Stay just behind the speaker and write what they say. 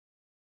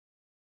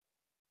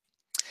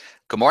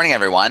Good morning,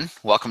 everyone.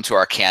 Welcome to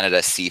our Canada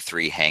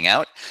C3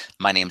 Hangout.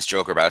 My name is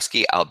Joe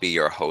Grabowski. I'll be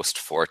your host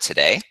for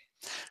today.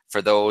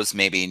 For those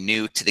maybe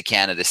new to the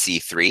Canada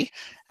C3,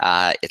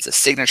 it's a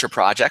signature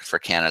project for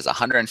Canada's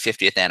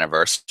 150th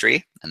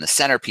anniversary, and the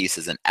centerpiece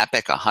is an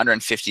epic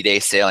 150-day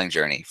sailing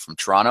journey from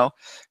Toronto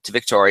to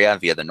Victoria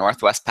via the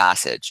Northwest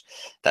Passage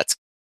that's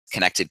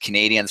connected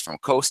Canadians from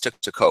coast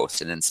to coast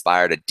and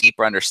inspired a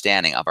deeper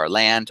understanding of our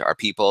land, our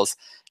peoples,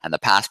 and the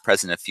past,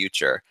 present, and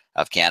future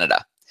of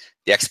Canada.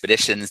 The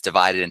expedition is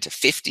divided into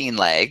 15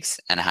 legs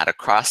and had a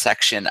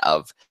cross-section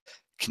of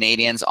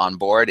Canadians on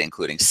board,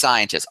 including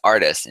scientists,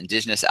 artists,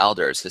 Indigenous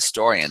elders,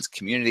 historians,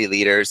 community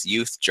leaders,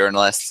 youth,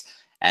 journalists,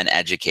 and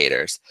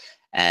educators.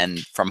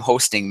 And from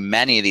hosting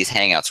many of these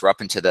hangouts, we're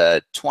up into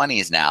the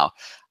 20s now,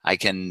 I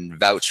can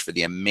vouch for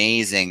the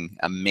amazing,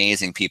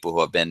 amazing people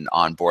who have been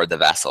on board the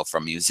vessel,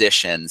 from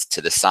musicians to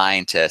the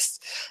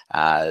scientists,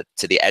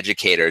 to the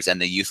educators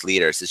and the youth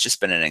leaders. It's just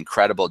been an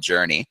incredible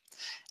journey.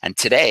 And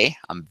today,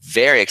 I'm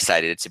very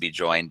excited to be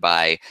joined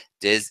by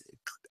Diz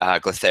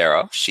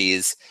Glithero.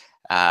 She's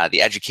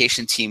the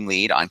education team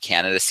lead on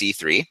Canada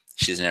C3.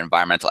 She's an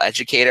environmental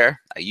educator,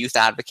 a youth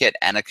advocate,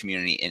 and a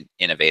community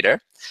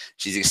innovator.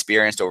 She's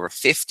experienced over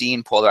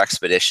 15 polar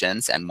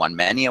expeditions and won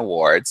many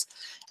awards.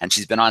 And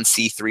she's been on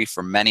C3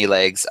 for many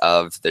legs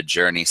of the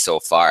journey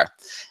so far.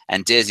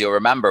 And Diz, you'll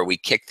remember we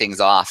kicked things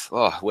off,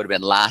 it would have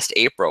been last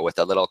April, with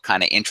a little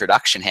kind of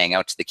introduction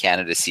hangout to the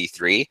Canada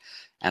C3.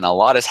 And a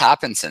lot has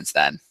happened since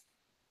then.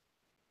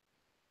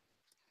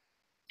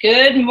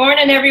 Good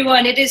morning,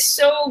 everyone. It is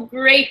so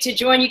great to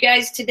join you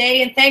guys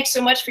today, and thanks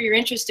so much for your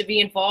interest to be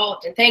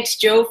involved. And thanks,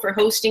 Joe, for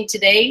hosting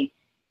today.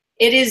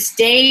 It is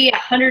day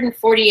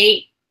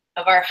 148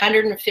 of our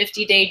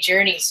 150-day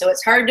journey, so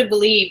it's hard to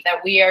believe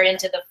that we are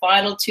into the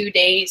final 2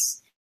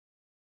 days.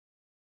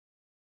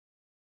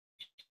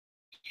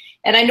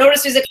 And I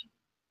noticed there's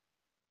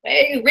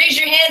hey, raise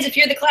your hands if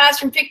you're the class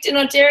from Picton,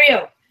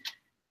 Ontario.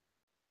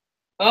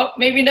 Oh,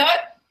 maybe not.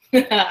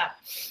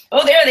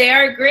 Oh, there they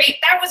are. Great.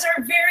 That was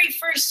our very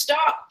first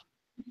stop.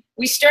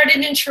 We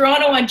started in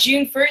Toronto on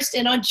June 1st,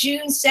 and on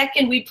June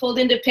 2nd, we pulled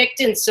into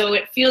Picton. So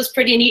it feels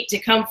pretty neat to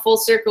come full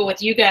circle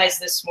with you guys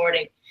this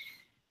morning.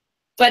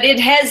 But it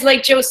has,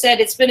 like Joe said,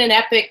 it's been an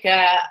epic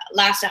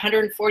last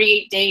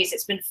 148 days.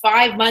 It's been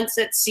 5 months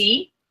at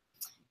sea,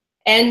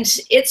 and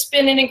it's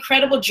been an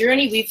incredible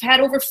journey. We've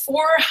had over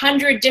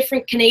 400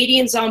 different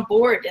Canadians on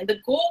board, and the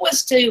goal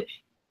was to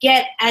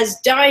get as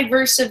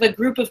diverse of a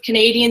group of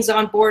Canadians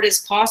on board as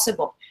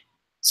possible,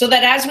 so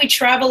that as we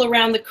travel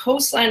around the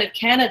coastline of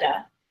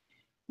Canada,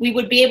 we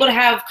would be able to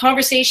have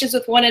conversations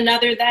with one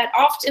another that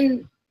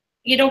often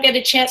you don't get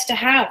a chance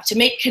to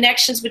make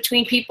connections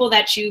between people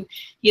that you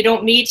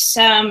don't meet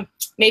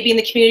maybe in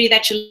the community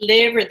that you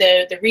live or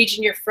the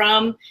region you're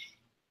from.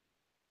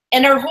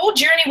 And our whole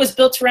journey was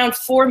built around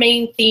 4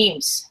 main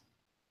themes.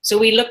 So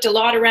we looked a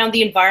lot around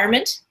the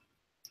environment.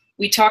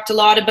 We talked a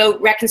lot about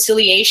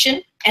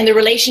reconciliation and the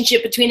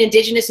relationship between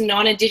Indigenous and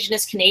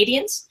non-Indigenous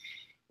Canadians.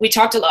 We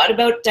talked a lot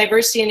about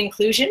diversity and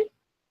inclusion.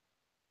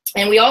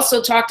 And we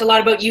also talked a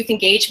lot about youth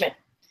engagement.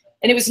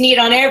 And it was neat,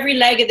 on every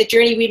leg of the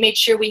journey, we made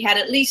sure we had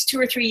at least 2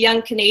 or 3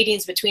 young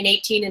Canadians between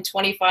 18 and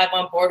 25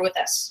 on board with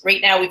us.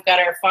 Right now, we've got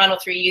our final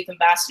 3 youth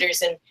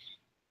ambassadors, and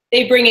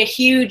they bring a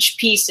huge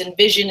piece and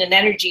vision and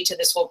energy to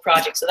this whole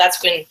project. So that's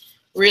been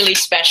really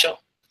special.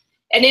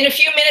 And in a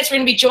few minutes, we're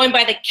going to be joined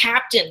by the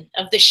captain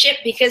of the ship,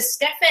 because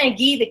Stefan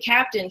Guy, the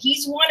captain,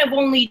 he's one of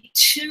only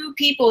 2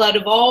 people out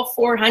of all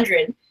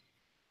 400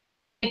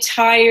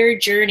 entire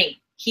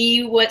journey.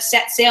 He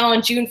set sail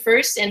on June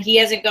 1st, and he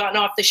hasn't gotten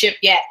off the ship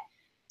yet.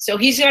 So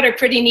he's got a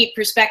pretty neat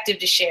perspective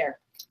to share.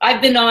 I've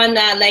been on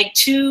leg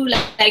 2,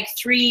 leg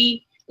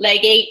 3, leg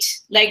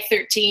 8, leg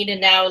 13,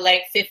 and now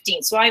leg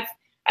 15. So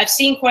I've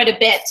seen quite a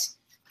bit.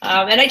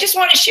 And I just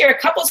want to share a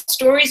couple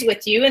stories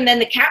with you, and then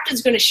the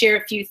captain's going to share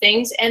a few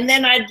things, and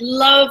then I'd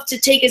love to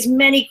take as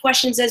many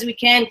questions as we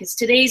can, because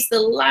today's the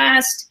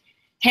last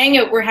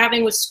hangout we're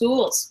having with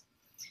schools.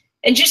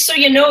 And just so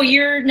you know,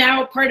 you're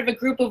now part of a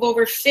group of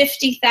over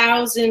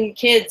 50,000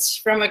 kids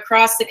from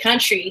across the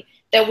country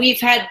that we've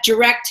had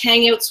direct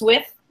hangouts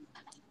with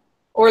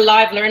or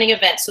live learning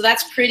events. So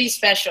that's pretty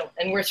special,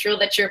 and we're thrilled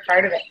that you're a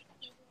part of it.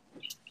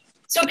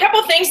 So a couple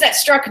of things that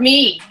struck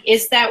me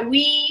is that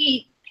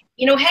we,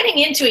 heading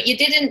into it,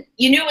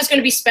 you knew it was going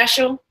to be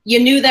special. You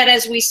knew that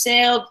as we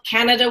sailed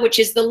Canada, which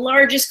is the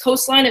largest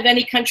coastline of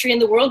any country in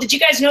the world. Did you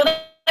guys know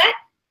that?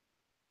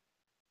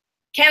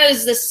 Canada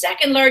is the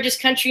 2nd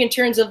largest country in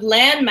terms of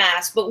land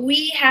mass, but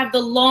we have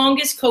the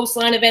longest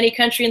coastline of any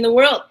country in the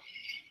world.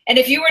 And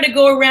if you were to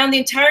go around the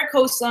entire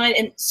coastline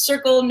and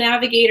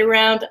navigate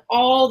around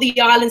all the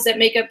islands that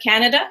make up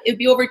Canada, it would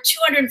be over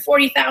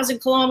 240,000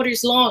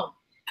 kilometers long.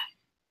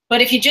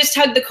 But if you just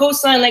hug the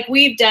coastline like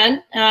we've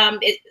done,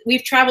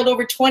 we've traveled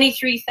over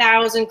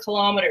 23,000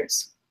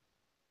 kilometers.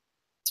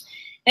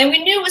 And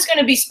we knew it was going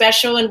to be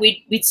special, and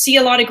we'd see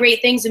a lot of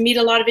great things and meet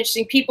a lot of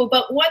interesting people.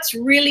 But what's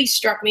really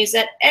struck me is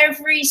that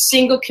every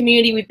single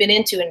community we've been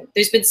into, and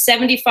there's been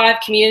 75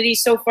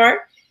 communities so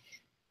far,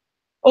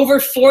 Over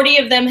 40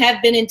 of them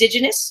have been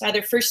Indigenous,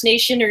 either First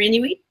Nation or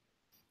Inuit.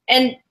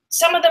 And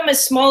some of them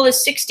as small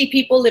as 60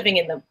 people living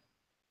in them,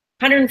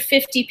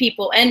 150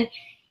 people. And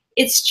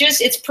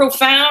it's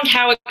profound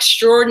how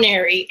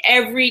extraordinary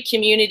every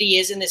community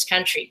is in this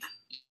country.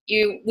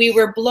 We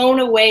were blown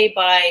away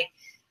by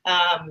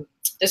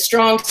the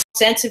strong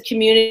sense of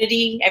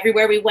community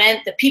everywhere we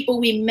went, the people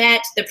we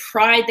met, the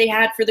pride they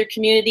had for their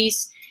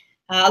communities,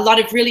 a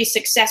lot of really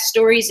success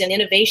stories and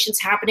innovations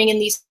happening in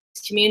these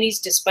communities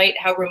despite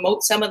how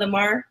remote some of them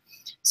are.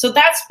 So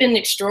that's been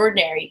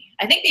extraordinary.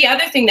 I think the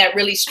other thing that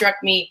really struck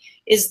me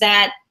is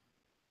that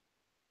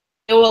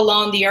go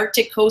along the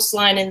Arctic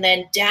coastline and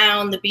then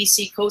down the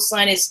BC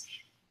coastline is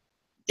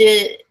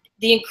the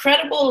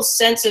incredible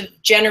sense of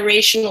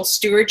generational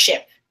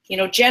stewardship. You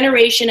know,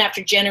 generation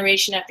after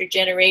generation after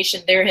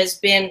generation, there has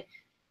been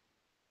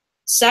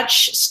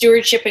such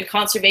stewardship and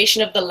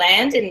conservation of the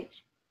land. And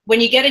when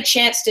you get a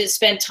chance to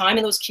spend time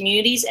in those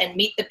communities and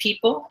meet the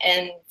people,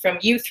 and from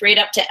youth right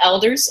up to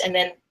elders, and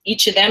then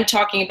each of them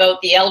talking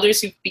about the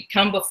elders who've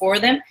become before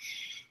them.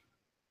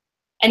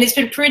 And it's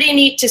been pretty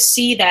neat to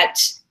see that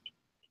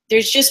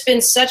there's just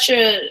been such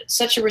a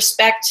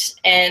respect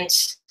and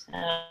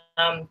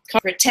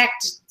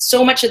protect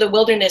so much of the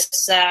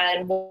wilderness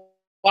and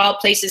wild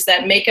places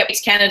that make up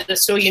Canada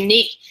so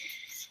unique,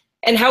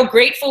 and how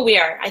grateful we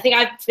are. I think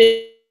I've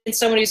been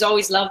someone who's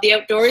always loved the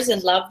outdoors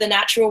and loved the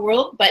natural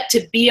world, but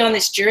to be on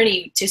this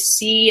journey, to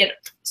see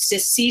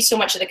so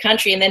much of the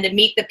country, and then to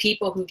meet the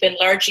people who've been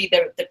largely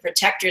the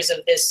protectors of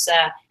this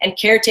and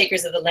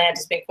caretakers of the land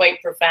has been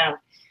quite profound.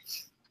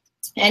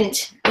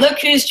 And look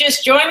who's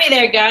just joined me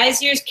there, guys.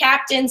 Here's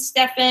Captain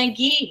Stéphane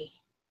Guy.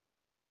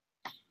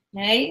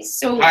 Nice.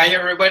 So hi,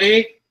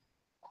 everybody.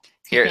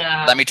 Here,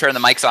 let me turn the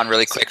mics on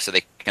really quick so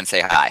they can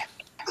say hi.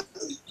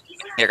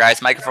 Here,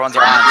 guys, microphones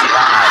are on.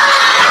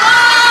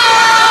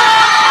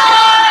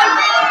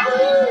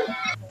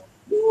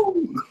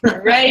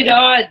 Right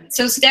on.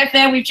 So,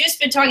 Stéphane, we've just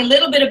been talking a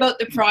little bit about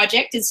the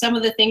project and some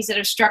of the things that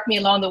have struck me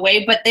along the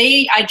way, but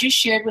I just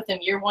shared with them,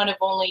 you're one of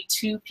only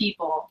 2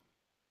 people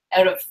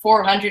out of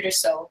 400 or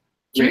so.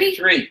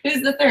 Three.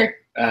 Who's the third?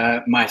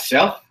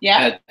 Myself.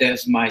 Yeah.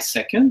 There's my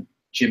second,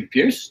 Jim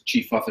Pierce,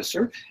 Chief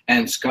Officer,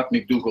 and Scott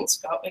McDougall.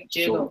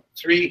 So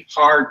 3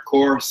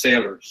 hardcore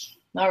sailors.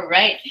 All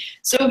right.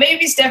 So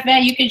maybe,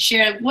 Stéphane, you can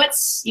share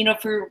what's,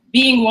 for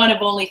being one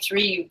of only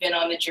 3, you've been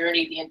on the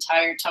journey the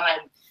entire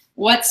time.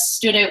 What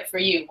stood out for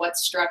you? What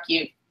struck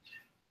you?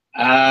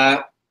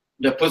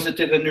 The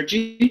positive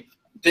energy.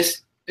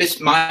 This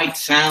might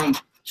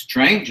sound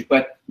strange,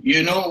 but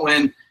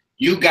when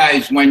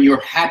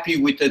you're happy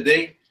with the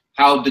day,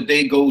 how the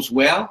day goes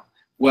well.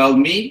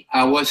 Well,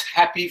 I was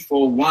happy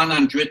for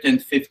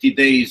 150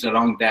 days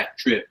along that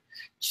trip.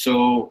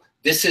 So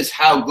this is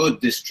how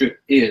good this trip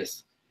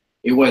is.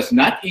 It was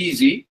not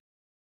easy.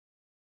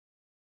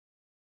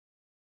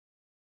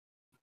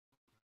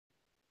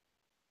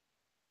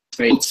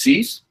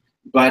 Seas,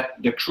 but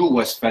the crew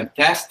was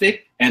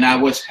fantastic, and I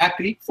was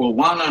happy for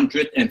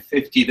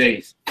 150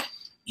 days.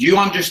 Do you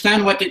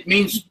understand what it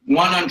means,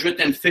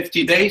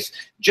 150 days?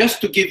 Just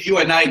to give you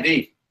an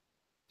idea,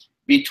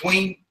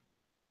 between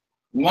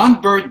one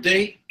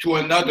birthday to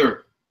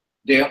another,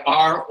 there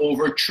are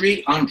over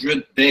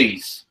 300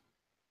 days.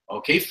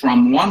 Okay,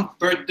 from one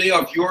birthday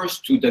of yours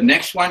to the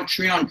next one,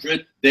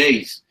 300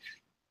 days.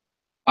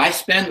 I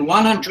spent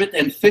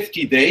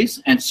 150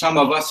 days, and some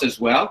of us as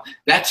well.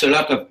 That's a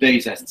lot of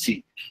days at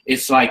sea.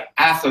 It's like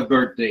half a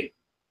birthday.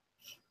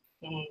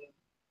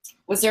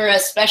 Was there a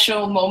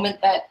special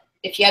moment that,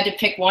 if you had to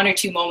pick 1 or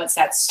 2 moments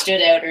that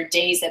stood out, or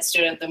days that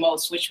stood out the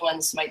most, which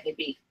ones might they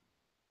be?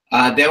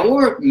 There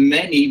were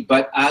many,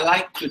 but I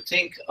like to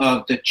think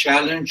of the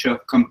challenge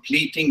of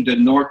completing the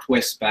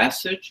Northwest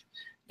Passage.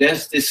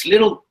 There's this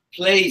little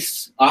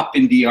place up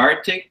in the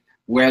Arctic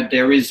where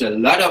there is a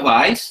lot of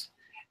ice,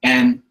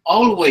 and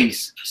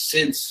always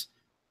since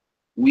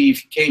we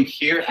came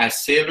here as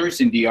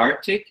sailors in the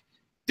Arctic,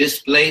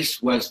 this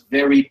place was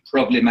very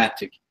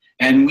problematic,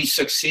 and we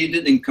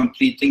succeeded in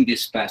completing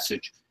this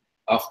passage.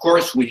 Of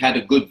course, we had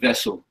a good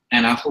vessel,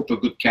 and I hope a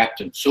good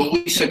captain. So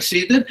we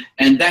succeeded,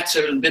 and that's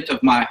a little bit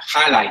of my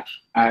highlight.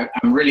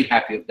 I'm really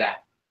happy with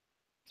that.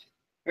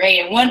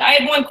 Great. And I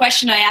had one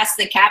question I asked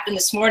the captain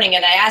this morning,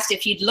 and I asked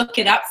if he'd look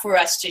it up for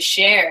us to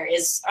share.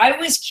 I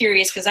was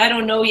curious, because I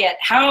don't know yet,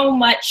 how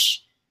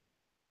much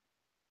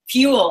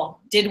fuel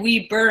did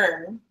we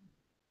burn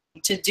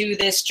to do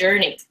this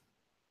journey?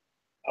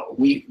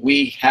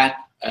 We had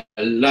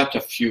a lot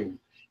of fuel.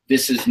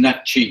 This is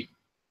not cheap.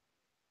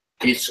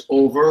 It's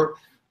over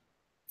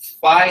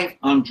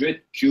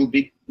 500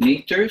 cubic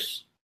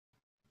meters.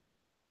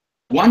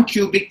 1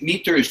 cubic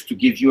meters, to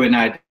give you an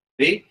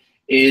idea,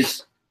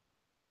 is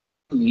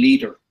a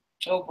liter.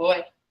 Oh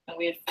boy.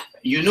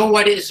 You know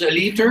what is a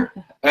liter?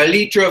 A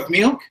liter of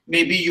milk.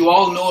 Maybe you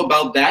all know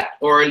about that,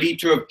 or a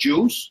liter of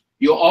juice.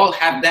 You all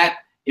have that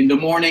in the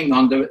morning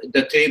on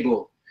the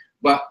table.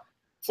 But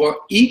for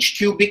each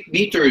cubic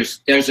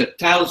meters, there's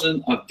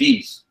 1,000 of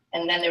these.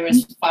 And then there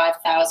was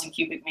 5,000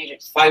 cubic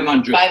meters.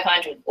 500.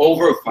 500.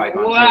 Over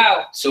 500.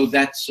 Wow. So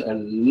that's a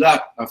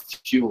lot of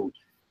fuel.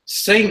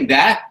 Saying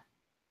that,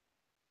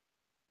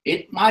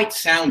 it might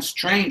sound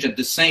strange at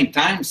the same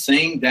time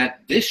saying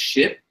that this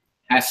ship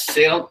has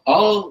sailed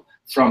all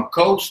from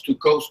coast to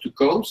coast to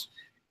coast,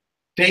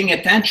 paying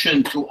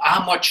attention to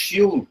how much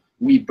fuel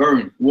we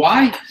burn.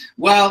 Why?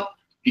 Well,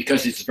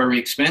 because it's very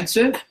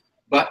expensive,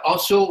 but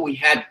also we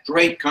had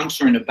great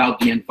concern about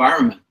the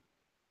environment.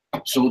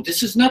 So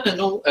this is not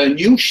a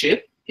new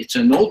ship, it's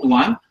an old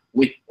one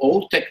with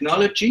old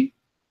technology,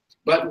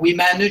 but we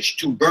managed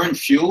to burn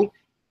fuel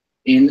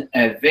in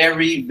a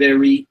very,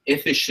 very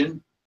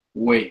efficient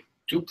way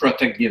to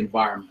protect the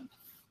environment.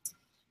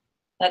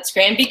 That's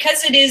great. And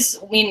because it is,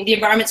 I mean, the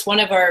environment's one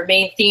of our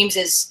main themes,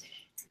 is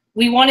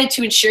we wanted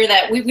to ensure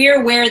that we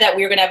are aware that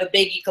we were going to have a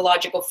big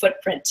ecological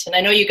footprint. And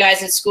I know you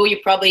guys in school, you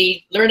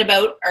probably learn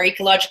about our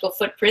ecological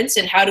footprints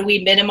and how do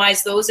we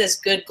minimize those as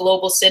good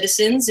global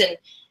citizens. And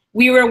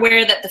we were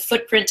aware that the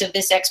footprint of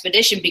this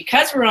expedition,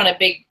 because we're on a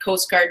big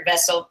Coast Guard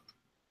vessel,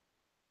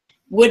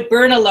 would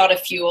burn a lot of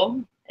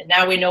fuel. And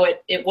now we know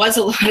it was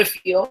a lot of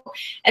fuel.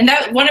 And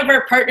that one of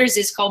our partners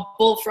is called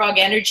Bullfrog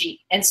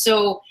Energy. And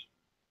so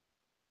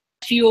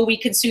fuel we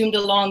consumed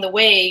along the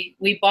way,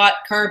 we bought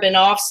carbon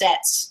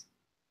offsets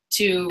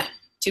to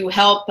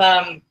help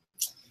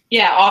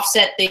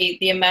offset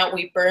the amount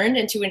we burned,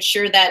 and to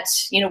ensure that,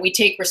 you know, we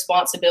take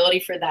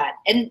responsibility for that.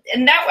 And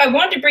that, I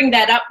wanted to bring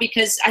that up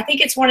because I think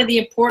it's one of the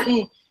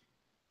important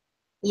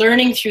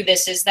learning through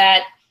this, is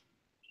that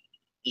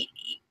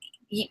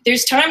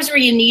there's times where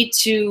you need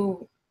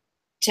to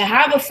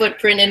have a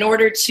footprint in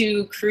order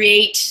to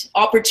create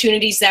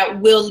opportunities that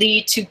will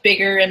lead to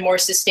bigger and more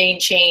sustained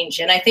change.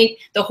 And I think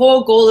the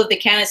whole goal of the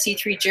Canada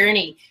C3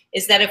 journey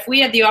is that if we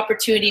have the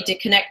opportunity to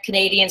connect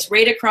Canadians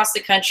right across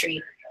the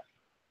country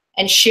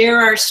and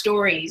share our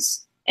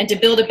stories and to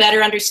build a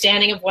better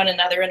understanding of one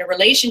another and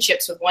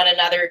relationships with one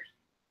another,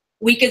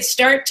 we could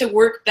start to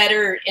work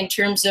better in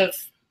terms of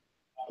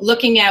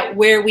looking at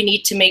where we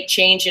need to make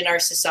change in our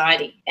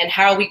society and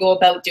how we go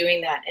about doing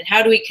that, and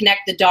how do we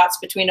connect the dots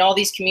between all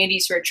these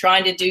communities who are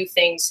trying to do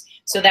things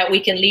so that we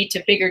can lead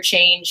to bigger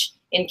change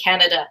in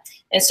Canada.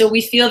 And so we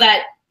feel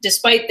that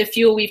despite the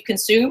fuel we've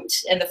consumed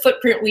and the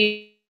footprint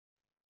we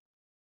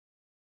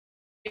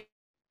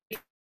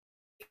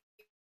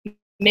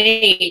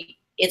made,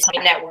 it's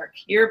a network.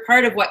 You're a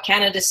part of what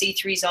Canada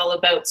C3 is all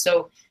about.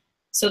 So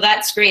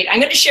that's great. I'm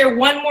going to share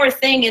one more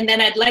thing, and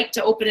then I'd like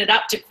to open it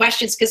up to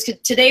questions, because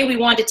today we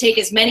want to take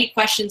as many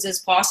questions as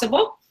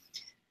possible.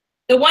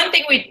 The one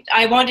thing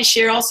I want to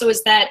share also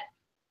is that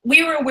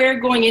we were aware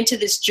going into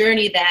this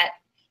journey that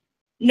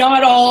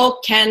not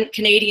all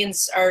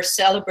Canadians are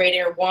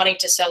celebrating or wanting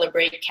to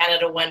celebrate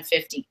Canada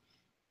 150.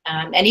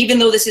 And even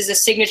though this is a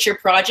signature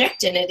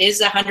project and it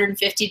is a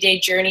 150-day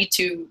journey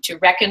to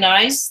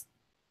recognize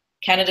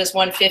Canada's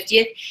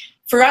 150th,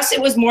 for us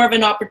it was more of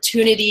an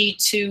opportunity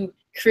to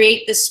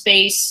create the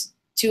space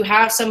to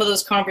have some of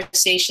those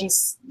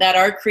conversations that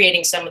are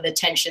creating some of the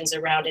tensions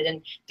around it.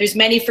 And there's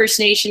many First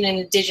Nation and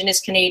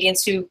Indigenous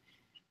Canadians who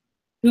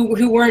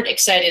weren't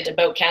excited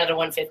about Canada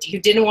 150, who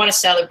didn't want to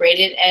celebrate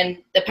it. And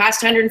the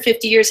past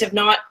 150 years have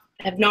not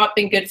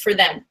been good for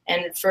them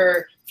and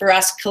for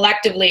us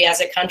collectively as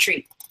a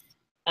country.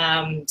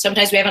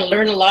 Sometimes we haven't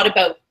learned a lot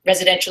about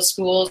residential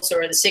schools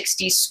or the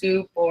 60s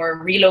scoop or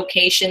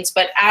relocations,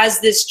 but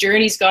as this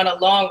journey's gone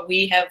along,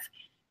 we have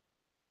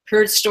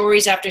heard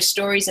stories after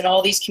stories in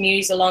all these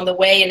communities along the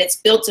way, and it's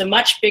built a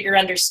much bigger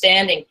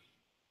understanding.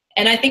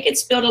 And I think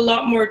it's built a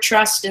lot more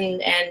trust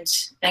and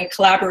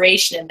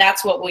collaboration, and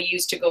that's what we'll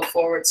use to go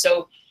forward.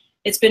 So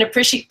it's been a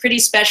pretty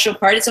special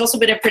part. It's also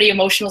been a pretty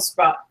emotional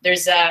spot.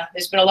 There's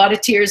been a lot of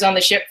tears on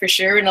the ship for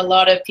sure, and a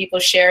lot of people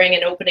sharing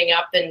and opening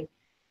up, and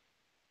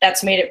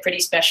that's made it pretty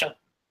special.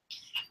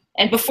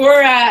 And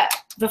before I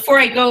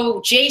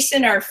go,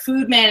 Jason, our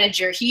food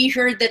manager, he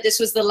heard that this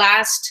was the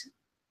last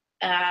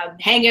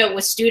hangout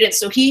with students,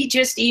 so he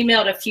just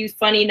emailed a few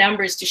funny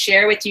numbers to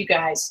share with you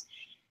guys.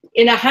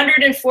 In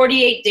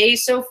 148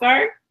 days so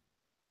far,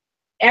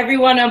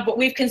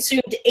 we've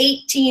consumed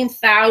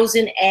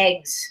 18,000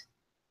 eggs.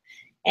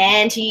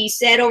 And he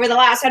said over the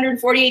last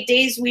 148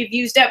 days, we've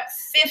used up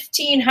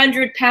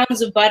 1,500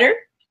 pounds of butter,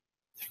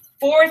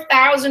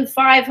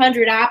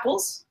 4,500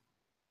 apples,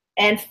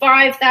 and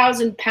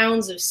 5,000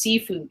 pounds of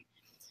seafood.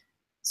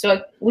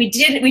 So we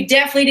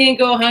definitely didn't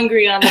go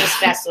hungry on this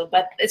vessel,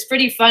 but it's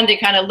pretty fun to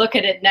kind of look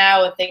at it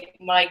now and think,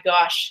 my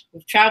gosh,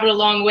 we've traveled a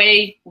long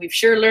way. We've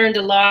sure learned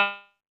a lot.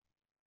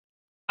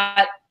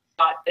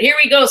 But here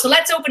we go. So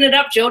let's open it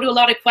up, Joe, to a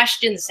lot of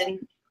questions and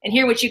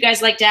hear what you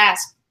guys like to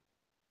ask.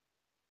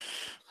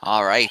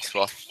 All right.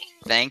 Well,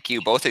 thank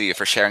you, both of you,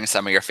 for sharing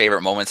some of your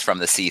favorite moments from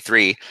the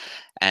C3.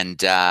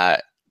 And,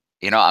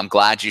 I'm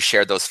glad you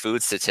shared those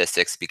food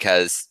statistics,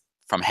 because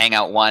from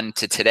Hangout 1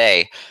 to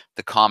today,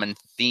 the common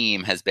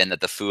theme has been that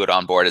the food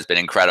on board has been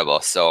incredible.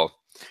 So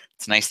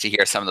it's nice to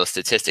hear some of those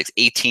statistics.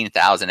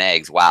 18,000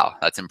 eggs. Wow,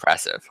 that's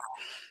impressive.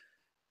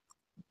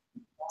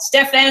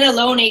 Stefan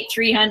alone ate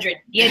 300.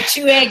 He had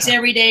 2 eggs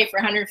every day for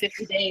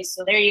 150 days.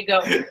 So there you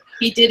go.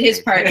 He did his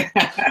part.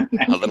 A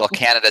little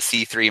Canada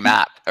C3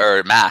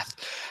 math.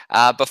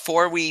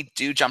 Before we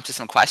do jump to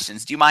some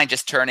questions, do you mind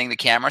just turning the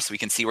camera so we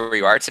can see where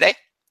you are today?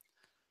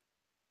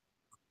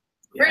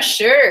 For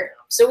sure.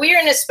 So we are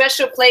in a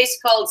special place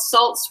called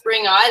Salt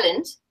Spring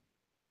Island.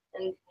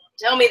 And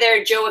tell me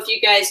there, Joe, if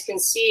you guys can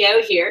see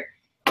out here.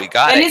 We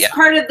got it. And it's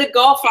part of the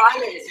Gulf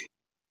Islands,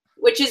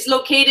 which is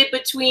located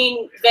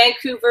between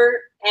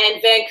Vancouver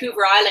and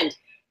Vancouver Island.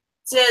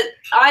 It's an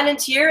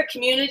island here, a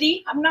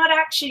community. I'm not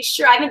actually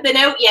sure. I haven't been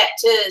out yet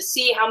to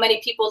see how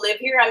many people live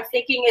here. I'm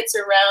thinking it's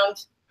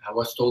around... I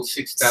was told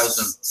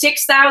 6,000.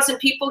 6,000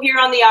 people here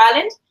on the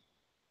island.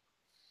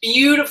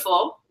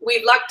 Beautiful.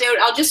 We've lucked out.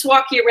 I'll just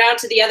walk you around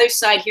to the other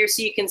side here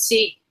so you can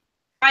see.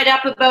 Tied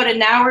up about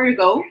an hour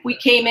ago. We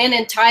came in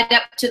and tied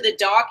up to the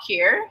dock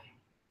here.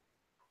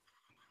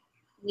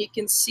 You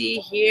can see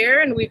here,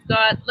 and we've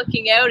got,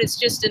 looking out, it's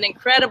just an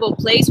incredible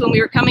place. When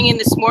we were coming in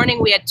this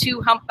morning, we had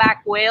 2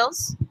 humpback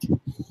whales.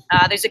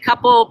 There's a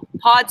couple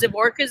pods of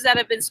orcas that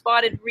have been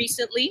spotted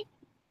recently.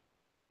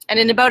 And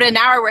in about an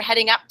hour, we're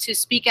heading up to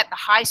speak at the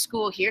high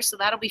school here, so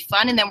that'll be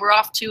fun. And then we're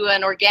off to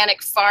an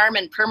organic farm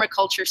and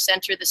permaculture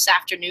center this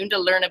afternoon to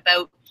learn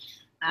about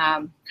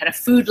kind of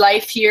food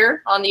life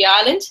here on the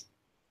island.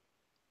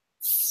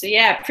 So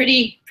yeah,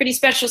 pretty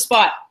special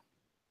spot.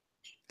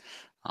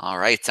 All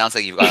right. Sounds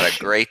like you've got a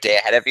great day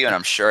ahead of you, and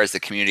I'm sure as the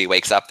community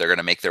wakes up, they're going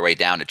to make their way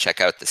down to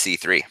check out the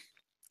C3.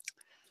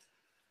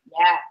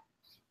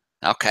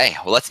 Yeah. Okay.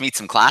 Well, let's meet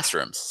some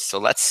classrooms. So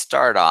let's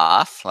start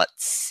off.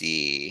 Let's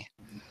see.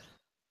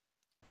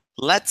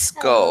 Let's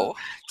go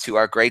to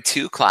our grade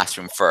 2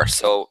 classroom first.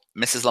 So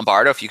Mrs.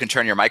 Lombardo, if you can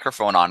turn your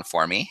microphone on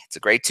for me. It's a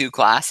grade 2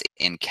 class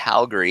in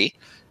Calgary,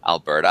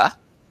 Alberta.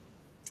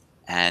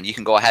 And you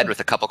can go ahead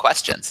with a couple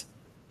questions.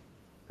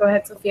 Go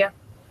ahead, Sophia.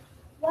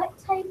 What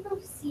type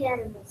of sea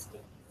animals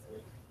did you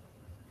see?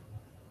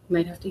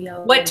 Might have to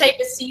yell. What type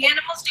of sea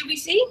animals do we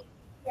see?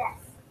 Yes.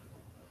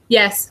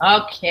 Yes.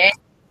 Okay.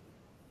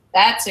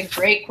 That's a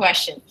great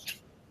question.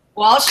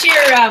 Well, I'll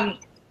share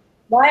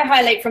my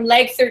highlight from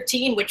Leg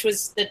 13, which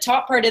was the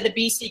top part of the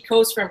BC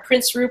coast from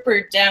Prince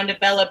Rupert down to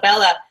Bella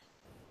Bella.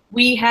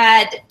 We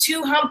had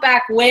 2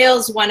 humpback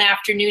whales one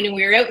afternoon, and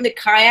we were out in the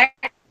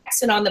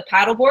kayaks and on the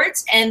paddle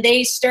boards, and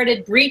they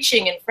started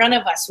breaching in front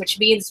of us, which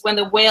means when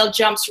the whale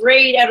jumps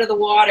right out of the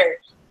water.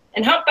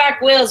 And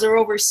humpback whales are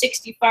over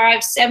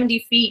 65, 70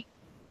 feet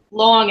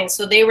long, and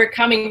so they were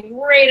coming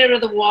right out of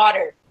the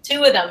water,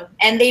 2 of them,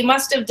 and they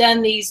must have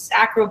done these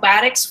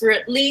acrobatics for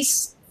at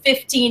least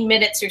 15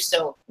 minutes or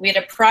so. We had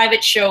a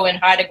private show in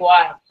Haida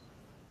Gwaii.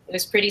 It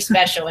was pretty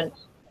special. And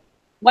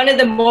one of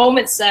the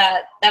moments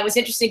that was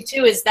interesting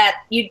too is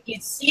that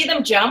you'd see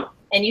them jump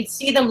and you'd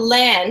see them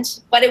land,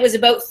 but it was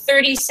about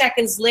 30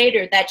 seconds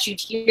later that you'd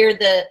hear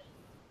the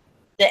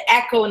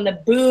echo and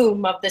the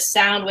boom of the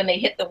sound when they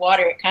hit the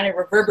water. It kind of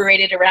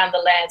reverberated around the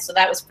land, so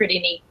that was pretty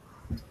neat.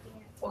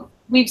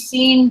 We've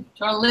seen, do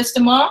you want to list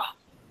them off?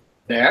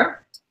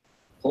 Bear,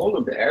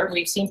 polar bear,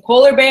 We've seen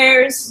polar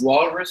bears,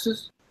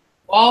 walruses,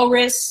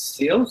 walrus,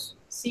 seals,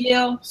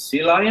 seal,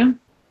 sea lion,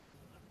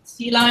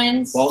 sea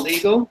lions. bald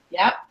eagle,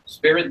 Yep.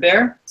 spirit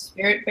bear,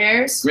 Spirit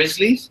bears.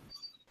 grizzlies,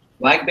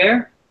 black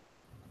bear,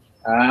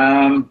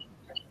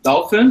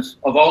 dolphins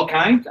of all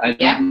kinds. I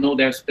don't know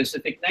their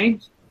specific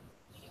names.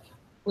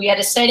 We had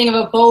a sighting of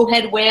a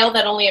bowhead whale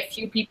that only a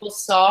few people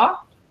saw.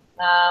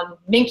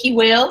 Minke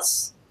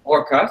whales,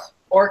 Orcas.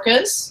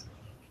 orcas.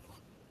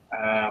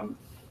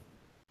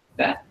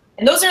 That.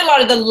 And those are a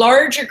lot of the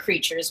larger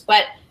creatures,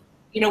 but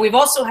you know, we've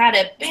also had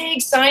a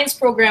big science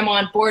program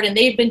on board, and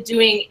they've been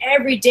doing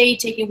every day,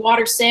 taking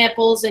water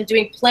samples and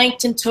doing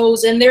plankton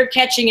tows, and they're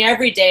catching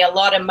every day a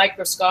lot of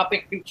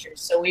microscopic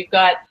creatures. So we've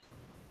got,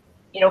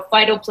 you know,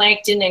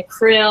 phytoplankton and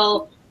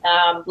krill,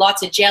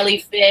 lots of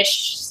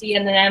jellyfish, sea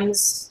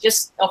anemones,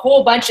 just a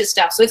whole bunch of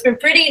stuff. So it's been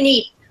pretty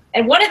neat.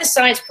 And one of the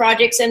science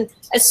projects, and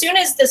as soon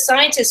as the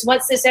scientists,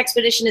 once this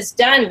expedition is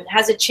done,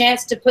 has a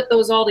chance to put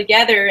those all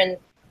together and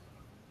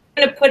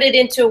kind of put it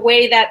into a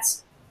way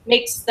that's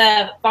makes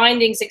the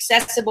findings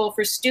accessible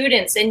for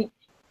students. And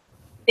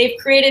they've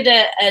created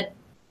a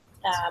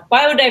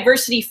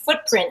biodiversity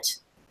footprint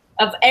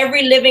of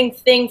every living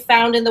thing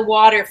found in the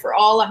water for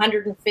all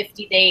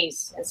 150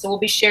 days. And so we'll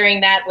be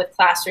sharing that with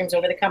classrooms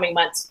over the coming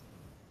months.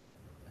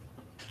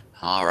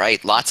 All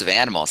right, lots of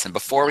animals. And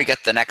before we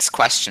get the next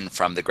question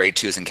from the grade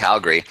 2s in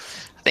Calgary,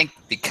 I think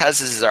because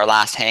this is our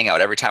last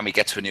hangout, every time we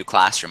get to a new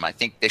classroom, I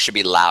think they should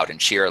be loud and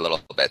cheer a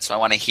little bit. So I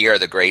want to hear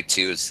the grade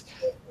 2s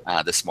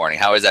this morning.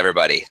 How is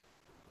everybody?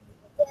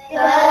 Good.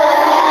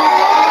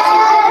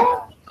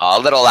 Oh, a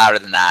little louder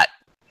than that.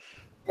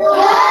 Good.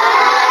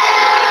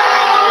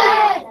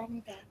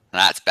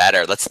 That's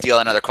better. Let's steal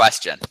another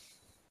question.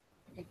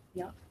 Okay,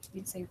 yeah,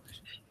 you say your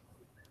question.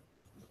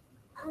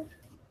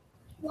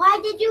 Why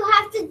did you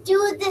have to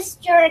do this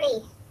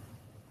journey?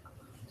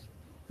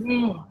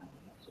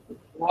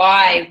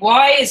 Why?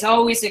 Why is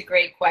always a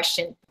great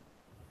question.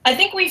 I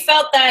think we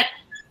felt that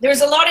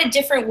there's a lot of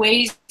different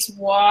ways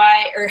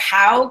why or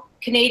how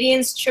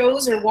Canadians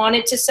chose or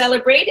wanted to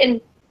celebrate. And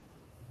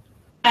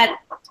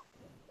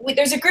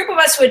there's a group of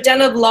us who had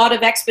done a lot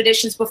of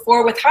expeditions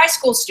before with high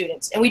school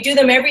students, and we do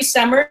them every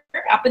summer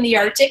up in the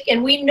Arctic.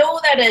 And we know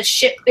that a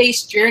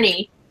ship-based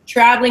journey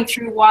traveling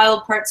through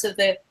wild parts of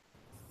the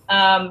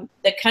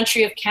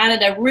country of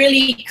Canada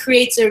really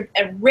creates a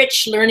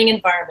rich learning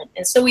environment.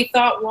 And so we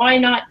thought, why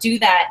not do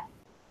that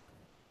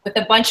with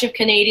a bunch of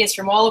Canadians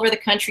from all over the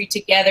country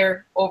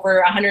together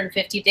over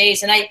 150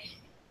 days. And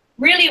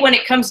really, when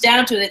it comes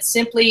down to it, it's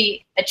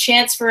simply a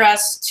chance for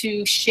us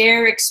to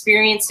share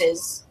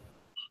experiences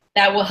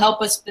that will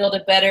help us build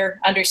a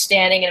better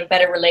understanding and a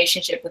better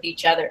relationship with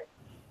each other.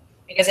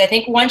 Because I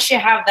think once you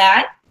have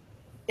that,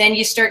 then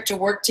you start to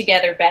work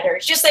together better.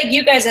 It's just like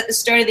you guys at the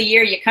start of the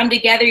year, you come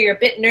together, you're a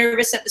bit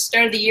nervous at the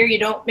start of the year, you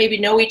don't maybe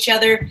know each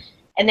other,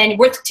 and then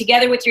work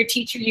together with your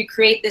teacher, you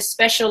create this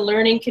special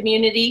learning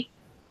community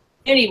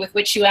with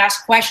which you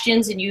ask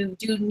questions and you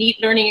do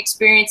neat learning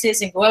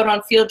experiences and go out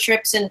on field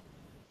trips. And I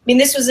mean,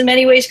 this was in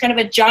many ways kind of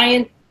a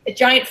giant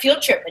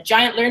field trip, a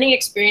giant learning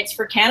experience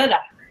for Canada.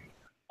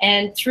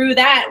 And through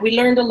that, we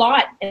learned a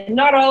lot. And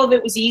not all of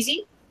it was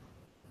easy,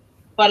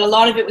 but a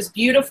lot of it was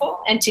beautiful.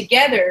 And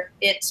together,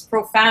 it's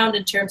profound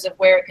in terms of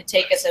where it could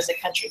take us as a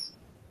country.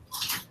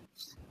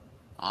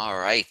 All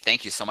right.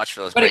 Thank you so much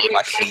for those great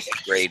questions,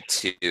 grade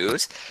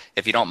 2s.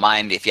 If you don't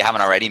mind, if you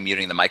haven't already,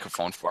 muting the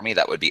microphone for me,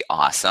 that would be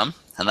awesome.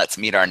 And let's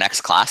meet our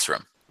next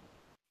classroom.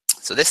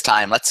 So this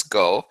time, let's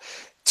go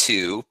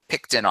to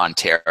Picton,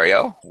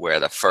 Ontario, where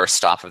the first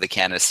stop of the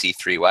Canada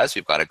C3 was.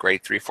 We've got a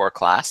grade 3-4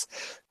 class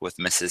with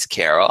Mrs.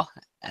 Carroll,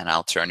 and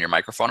I'll turn your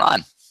microphone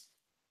on.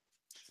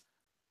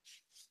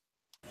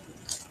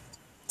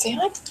 Say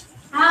hi.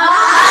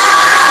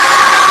 Hi!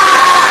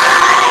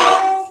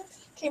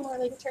 Okay,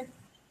 Marley, your turn.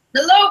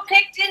 Hello,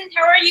 Picton.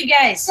 How are you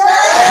guys? Okay,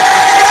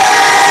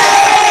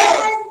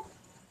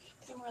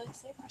 Marley,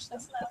 say a question.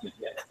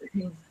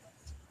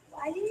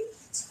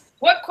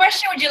 What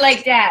question would you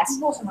like to ask?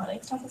 Marley,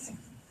 stop listening.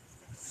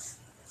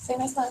 Say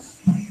nice time.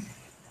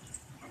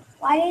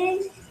 Why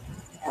did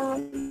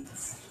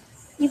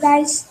you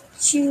guys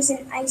choose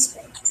an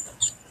icebreaker?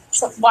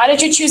 So why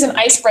did you choose an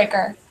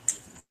icebreaker?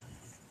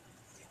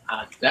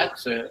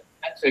 That's a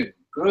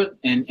good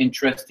and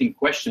interesting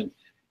question.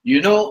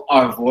 You know,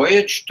 our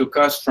voyage took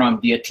us from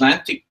the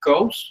Atlantic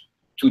coast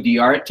to the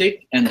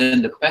Arctic and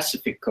then the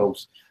Pacific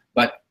coast.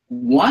 But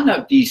one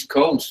of these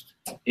coasts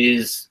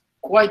is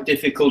quite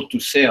difficult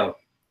to sail.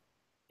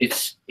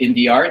 It's in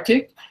the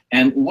Arctic.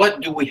 And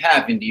what do we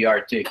have in the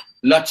Arctic?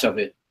 Lots of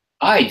it,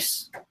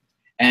 ice.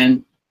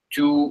 And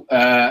to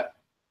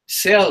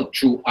sail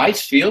through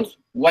ice fields,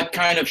 what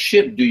kind of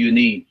ship do you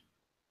need?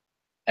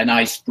 An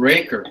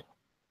icebreaker.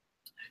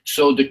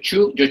 So the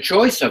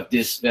choice of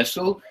this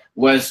vessel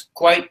was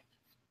quite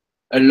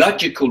a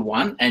logical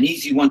one, an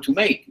easy one to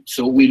make.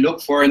 So we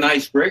look for an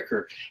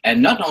icebreaker.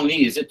 And not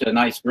only is it an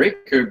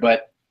icebreaker,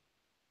 but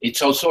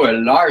it's also a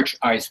large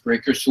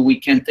icebreaker, so we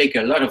can take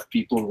a lot of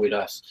people with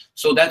us.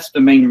 So that's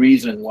the main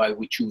reason why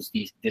we choose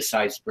this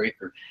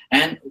icebreaker.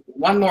 And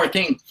one more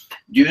thing,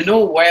 do you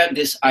know where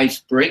this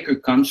icebreaker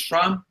comes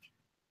from?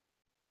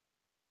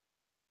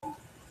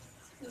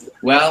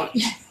 Well,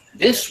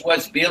 this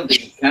was built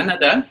in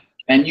Canada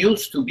and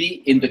used to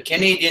be in the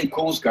Canadian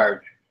Coast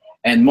Guard.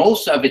 And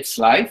most of its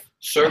life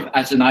served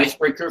as an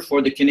icebreaker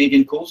for the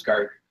Canadian Coast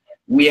Guard.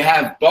 We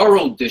have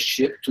borrowed this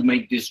ship to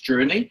make this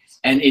journey,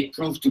 and it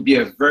proved to be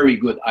a very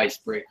good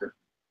icebreaker.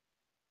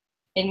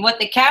 And what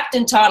the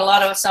captain taught a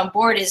lot of us on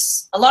board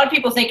is, a lot of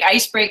people think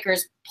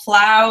icebreakers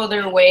plow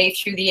their way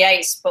through the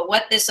ice, but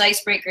what this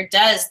icebreaker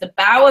does, the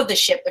bow of the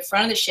ship, the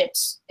front of the ship,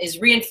 is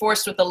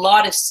reinforced with a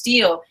lot of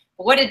steel.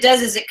 But what it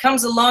does is it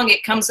comes along,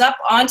 it comes up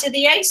onto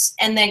the ice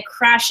and then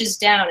crashes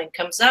down and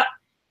comes up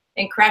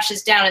and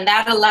crashes down, and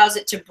that allows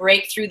it to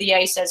break through the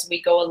ice as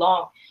we go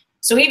along.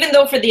 So even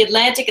though for the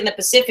Atlantic and the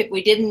Pacific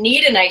we didn't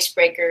need an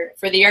icebreaker,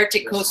 for the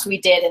Arctic coast we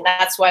did, and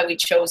that's why we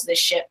chose this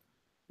ship.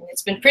 And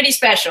it's been pretty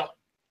special.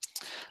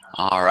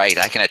 All right,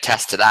 I can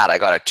attest to that. I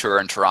got a tour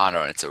in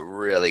Toronto, and it's a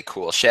really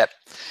cool ship.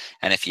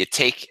 And if you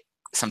take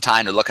some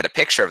time to look at a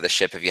picture of the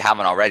ship, if you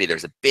haven't already,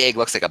 there's a big,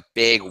 looks like a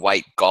big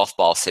white golf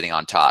ball sitting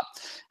on top.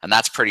 And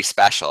that's pretty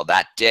special.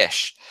 That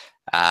dish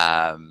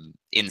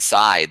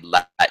inside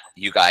let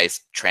you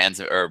guys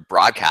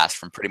broadcast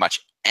from pretty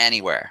much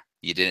anywhere.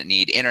 You didn't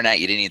need internet,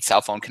 you didn't need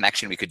cell phone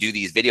connection. We could do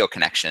these video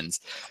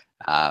connections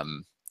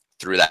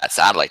through that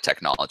satellite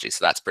technology.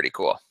 So that's pretty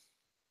cool.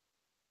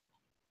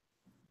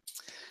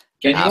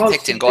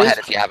 Picton, go ahead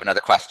if you have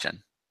another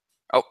question.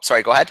 Oh,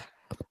 sorry, go ahead.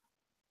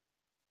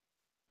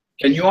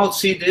 Can you all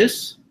see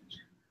this?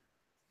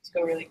 Let's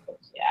go really quick.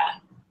 Yeah,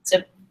 it's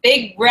a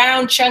big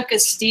round chunk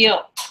of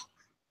steel.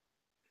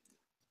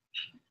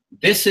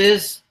 This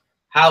is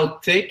how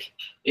thick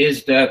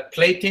is the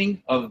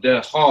plating of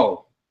the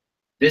hull.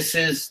 This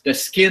is the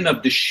skin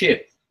of the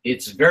ship.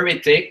 It's very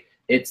thick.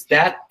 It's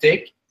that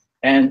thick.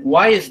 And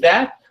why is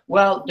that?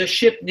 Well, the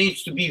ship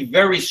needs to be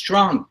very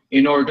strong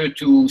in order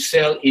to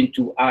sail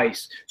into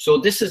ice. So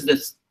this is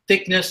the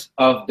thickness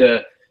of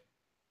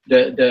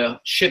the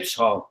ship's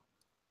hull.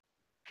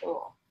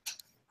 Cool.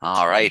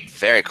 All right,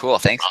 very cool.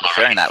 Thanks for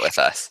sharing that with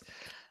us.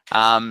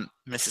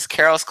 Mrs.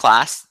 Carroll's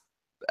class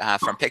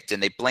from Picton,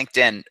 they blinked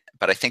in,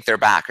 but I think they're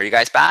back. Are you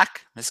guys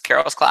back, Mrs.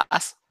 Carroll's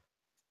class?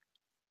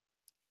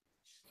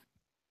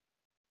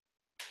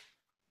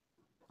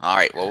 All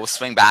right, well, we'll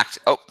swing back.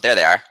 Oh, there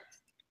they are.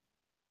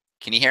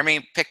 Can you hear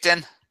me,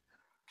 Picton?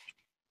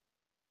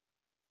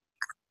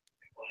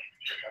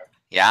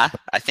 Yeah,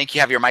 I think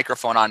you have your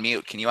microphone on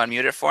mute. Can you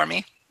unmute it for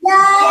me?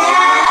 Yes.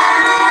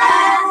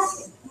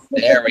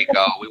 There we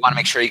go. We want to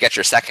make sure you get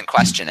your second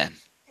question in.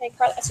 Okay,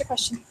 Carla, ask your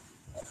question.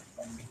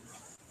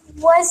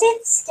 Was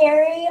it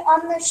scary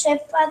on the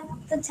ship at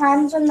the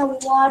times when the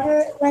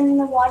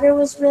water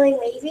was really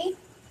wavy?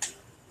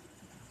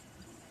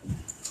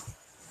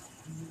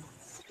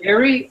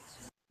 Scary?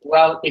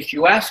 Well, if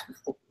you ask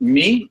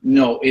me,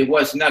 no, it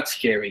was not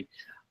scary.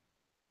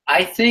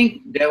 I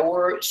think there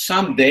were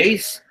some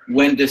days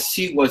when the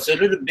sea was a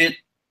little bit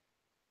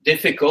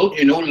difficult,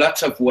 you know,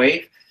 lots of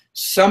waves.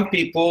 Some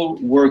people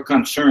were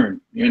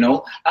concerned, you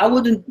know. I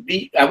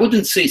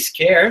wouldn't say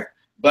scared,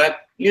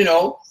 but, you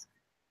know,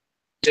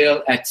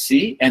 sail at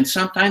sea, and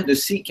sometimes the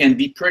sea can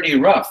be pretty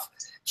rough.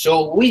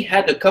 So we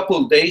had a couple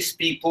of days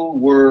people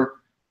were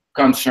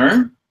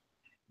concerned,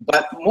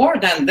 but more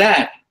than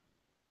that,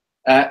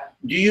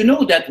 do you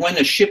know that when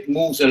a ship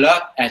moves a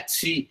lot at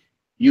sea,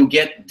 you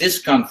get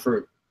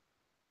discomfort?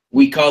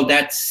 We call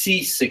that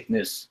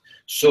seasickness.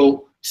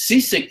 So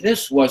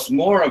seasickness was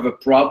more of a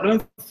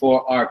problem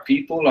for our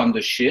people on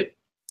the ship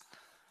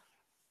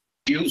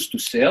used to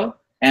sail,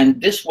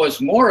 and this was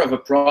more of a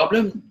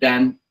problem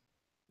than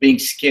being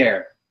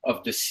scared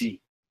of the sea.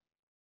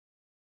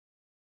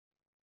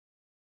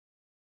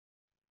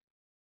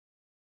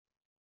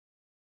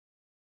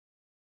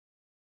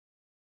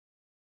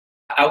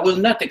 I will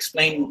not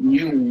explain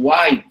you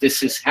why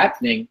this is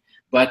happening,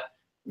 but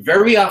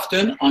very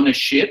often on a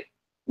ship,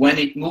 when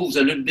it moves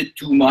a little bit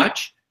too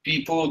much,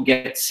 people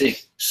get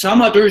sick.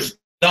 Some others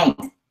don't.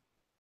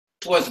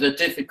 This was the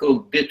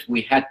difficult bit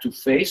we had to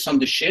face on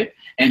the ship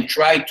and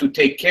try to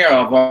take care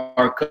of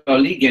our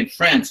colleagues and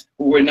friends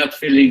who were not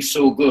feeling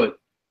so good.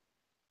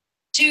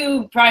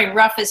 Two probably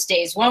roughest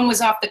days. One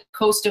was off the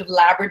coast of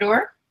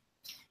Labrador.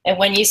 And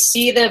when you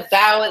see the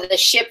bow of the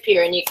ship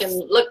here and you can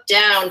look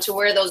down to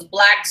where those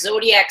black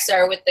Zodiacs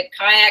are with the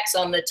kayaks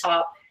on the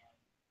top,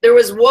 there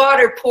was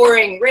water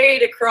pouring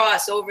right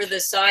across over the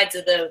sides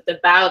of the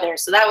bow there.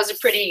 So that was a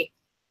pretty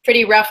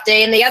rough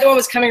day. And the other one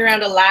was coming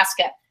around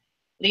Alaska,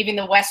 leaving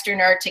the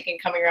Western Arctic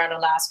and coming around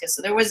Alaska.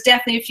 So there was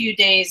definitely a few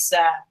days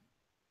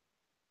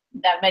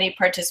that many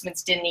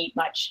participants didn't eat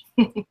much.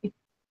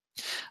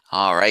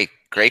 All right,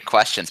 great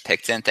questions,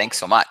 Picton. Thanks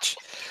so much.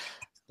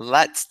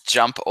 Let's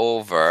jump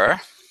over.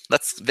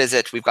 Let's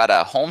visit. We've got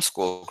a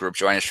homeschool group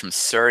joining us from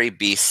Surrey,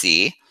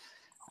 BC.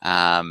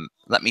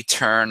 Let me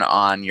turn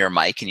on your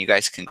mic and you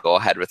guys can go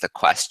ahead with a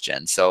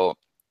question. So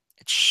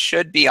it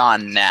should be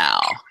on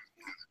now.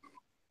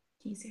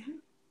 Can you say hi?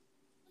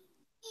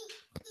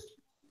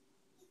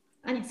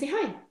 Anya, say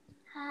hi.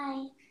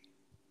 Hi.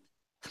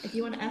 If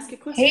you want to ask a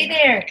question. Hey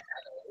there.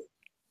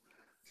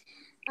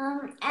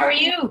 How are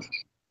At- you?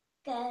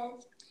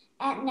 Good.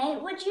 At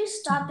night, would you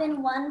stop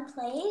in one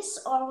place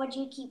or would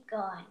you keep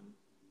going?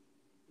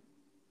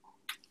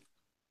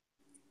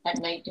 At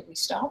night, did we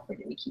stop or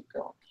did we keep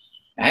going?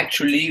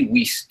 Actually,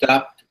 we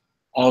stopped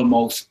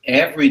almost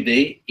every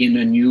day in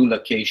a new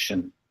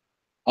location.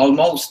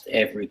 Almost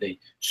every day.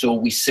 So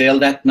we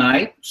sailed at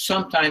night,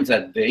 sometimes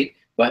at day,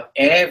 but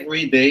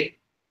every day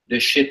the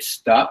ship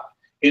stopped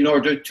in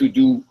order to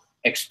do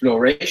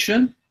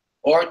exploration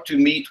or to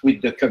meet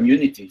with the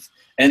communities.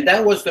 And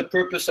that was the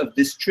purpose of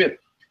this trip.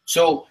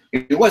 So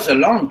it was a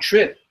long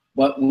trip,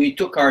 but we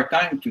took our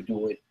time to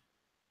do it.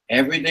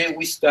 Every day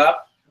we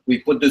stopped, we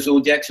put the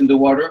Zodiacs in the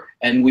water,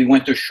 and we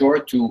went ashore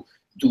to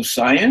do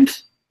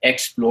science,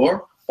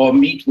 explore, or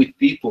meet with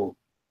people.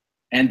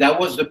 And that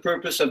was the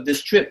purpose of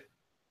this trip,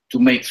 to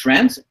make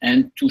friends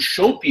and to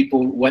show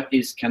people what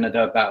is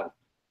Canada about.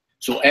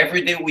 So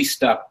every day we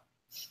stop.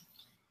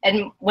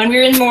 And when we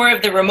were in more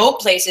of the remote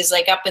places,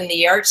 like up in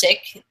the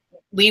Arctic,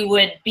 we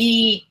would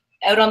be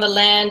out on the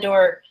land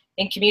or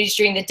in communities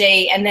during the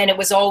day, and then it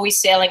was always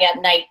sailing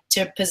at night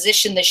to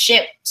position the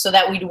ship so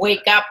that we'd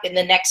wake up in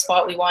the next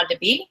spot we wanted to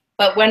be.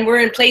 But when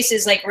we're in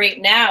places like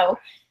right now,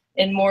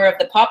 in more of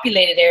the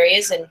populated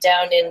areas and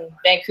down in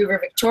Vancouver,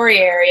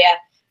 Victoria area,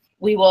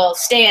 we will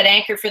stay at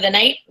anchor for the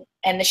night.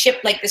 And the ship,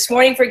 like this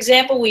morning, for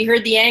example, we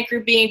heard the anchor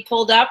being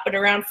pulled up at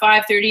around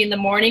 5:30 in the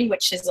morning,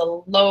 which is a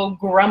low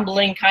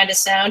grumbling kind of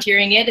sound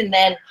hearing it. And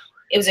then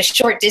it was a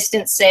short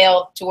distance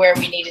sail to where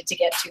we needed to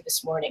get to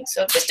this morning.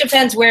 So it just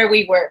depends where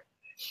we were.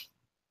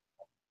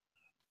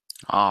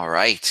 All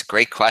right,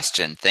 great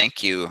question.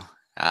 Thank you,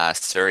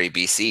 Surrey,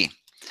 BC.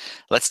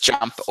 Let's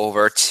jump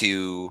over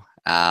to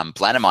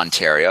Blenheim,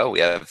 Ontario.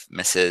 We have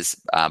Mrs.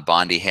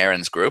 Bondi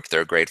Heron's group,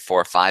 their grade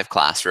 4-5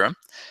 classroom.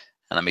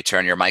 And let me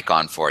turn your mic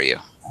on for you.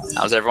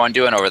 How's everyone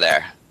doing over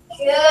there?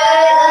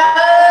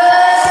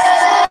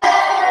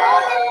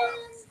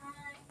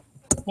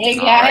 Hey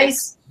All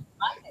guys.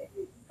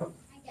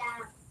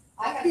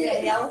 I have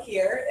Danielle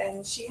here,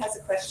 and she has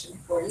a question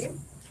for you.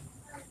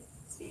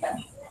 Sophia.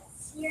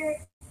 What's your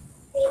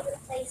favorite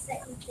place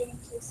that you've been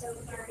to so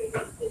far?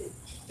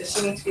 Does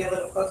she need to be a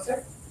little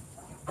closer?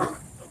 I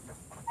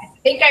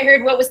think I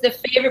heard what was the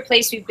favorite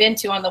place we've been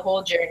to on the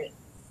whole journey.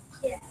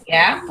 Yeah.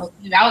 Yeah?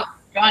 Okay, now,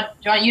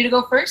 John, you to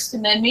go first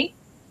and then me?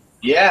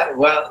 Yeah,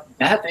 well,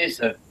 that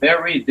is a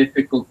very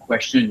difficult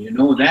question, you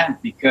know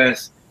that,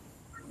 because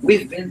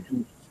we've been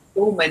to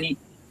so many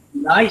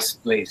nice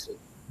places.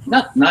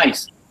 Not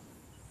nice,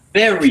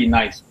 very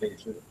nice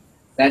places.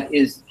 That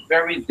is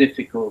very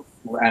difficult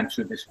to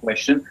answer this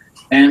question.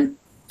 And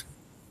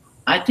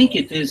I think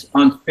it is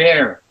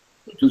unfair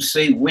to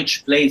say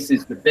which place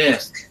is the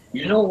best.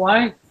 You know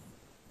why?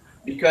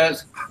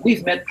 Because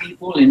we've met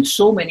people in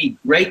so many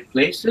great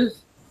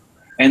places,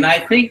 and I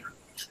think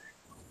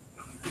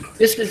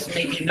this is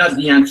maybe not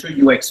the answer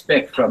you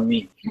expect from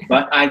me,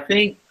 but I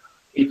think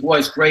it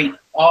was great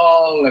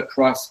all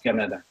across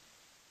Canada.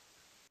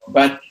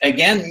 But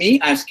again, me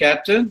as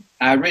captain,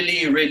 I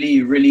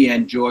really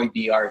enjoyed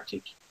the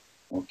Arctic.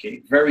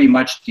 Okay, very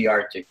much the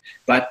Arctic.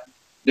 But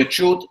the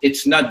truth,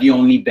 it's not the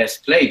only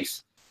best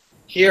place.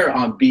 Here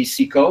on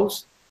BC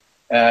coast,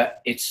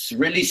 it's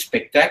really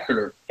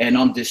spectacular. And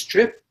on this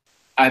trip,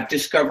 I've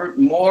discovered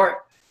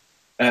more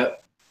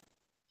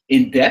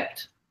in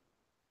depth.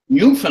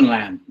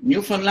 Newfoundland.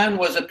 Newfoundland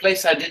was a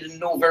place I didn't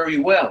know very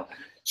well.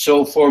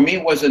 So for me,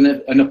 it was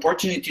an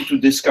opportunity to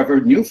discover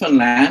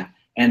Newfoundland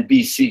and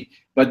BC.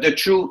 But the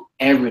truth,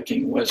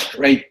 everything was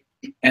great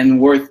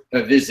and worth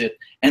a visit.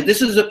 And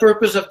this is the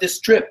purpose of this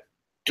trip,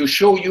 to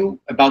show you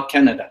about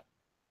Canada.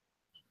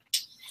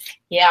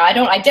 Yeah,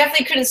 I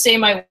definitely couldn't say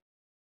my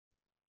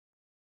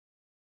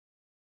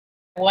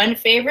one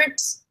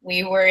favorite.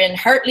 We were in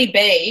Hartley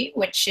Bay,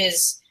 which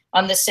is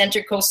on the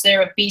center coast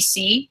there of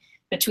BC,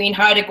 between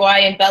Haida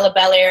Gwaii and Bella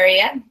Bella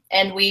area.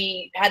 And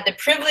we had the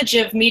privilege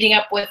of meeting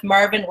up with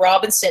Marvin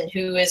Robinson,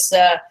 who is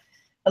a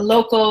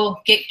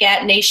local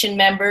Gitgat Nation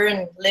member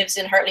and lives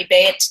in Hartley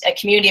Bay, a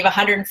community of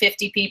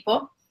 150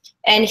 people.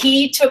 And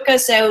he took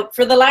us out.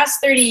 For the last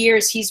 30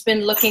 years, he's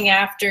been looking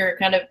after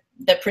kind of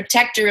the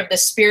protector of the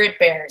spirit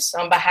bears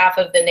on behalf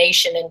of the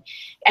nation. And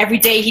every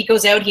day he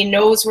goes out, he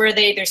knows where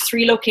there's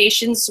 3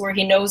 locations where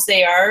he knows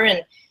they are.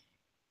 And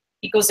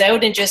he goes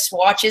out and just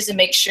watches and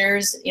makes sure,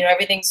 you know,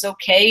 everything's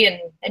okay.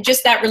 And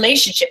just that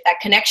relationship, that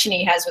connection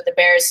he has with the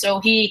bears. So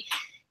he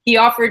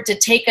offered to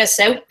take us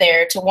out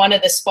there to one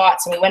of the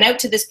spots. And we went out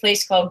to this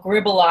place called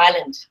Gribble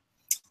Island.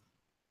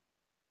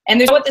 And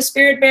there's what the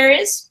spirit bear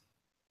is?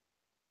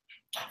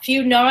 A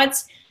few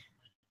nods.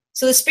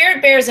 So the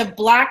spirit bear is a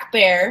black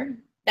bear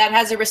that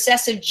has a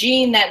recessive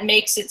gene that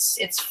makes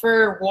its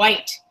fur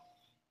white.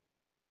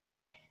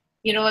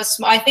 You know,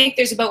 I think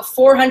there's about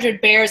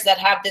 400 bears that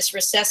have this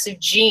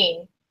recessive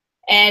gene,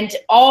 and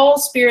all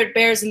spirit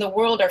bears in the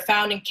world are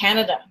found in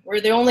Canada.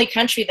 We're the only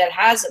country that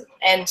has them.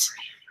 And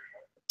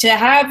to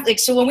have, like,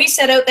 so when we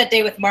set out that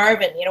day with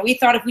Marvin, you know, we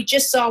thought if we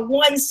just saw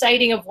one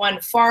sighting of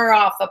one far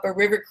off up a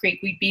river creek,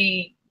 we'd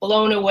be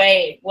blown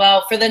away.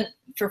 Well,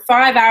 for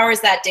 5 hours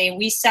that day,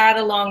 we sat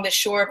along the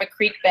shore of a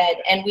creek bed,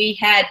 and we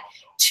had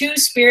 2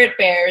 spirit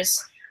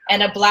bears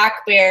and a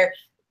black bear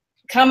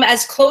come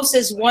as close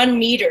as 1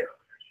 meter,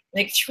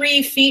 like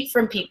 3 feet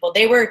from people.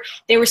 They were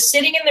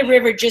sitting in the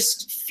river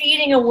just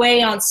feeding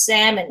away on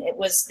salmon. It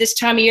was this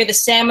time of year, the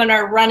salmon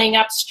are running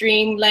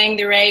upstream, laying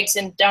their eggs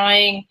and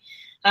dying.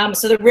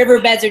 So the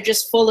riverbeds are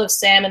just full of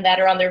salmon that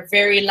are on their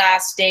very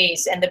last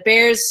days. And the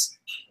bears,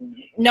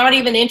 not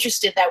even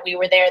interested that we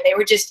were there. They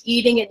were just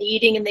eating and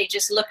eating, and they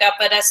just look up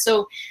at us.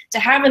 So to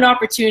have an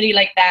opportunity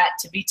like that,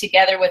 to be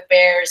together with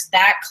bears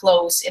that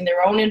close in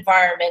their own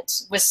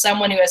environment with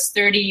someone who has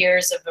 30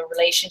 years of a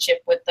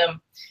relationship with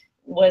them,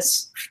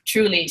 was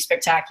truly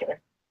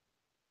spectacular.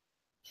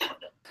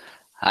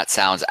 That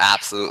sounds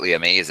absolutely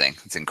amazing.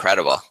 It's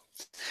incredible.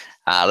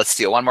 Let's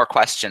do one more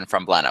question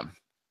from Blenheim.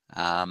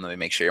 Let me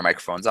make sure your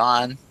microphone's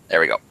on. There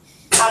we go.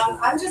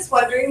 I'm just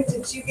wondering,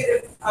 did you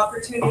get an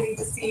opportunity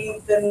to see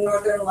the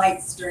Northern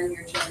Lights during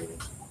your journey?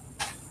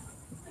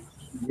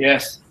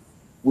 Yes,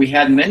 we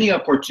had many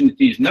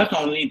opportunities. Not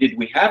only did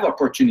we have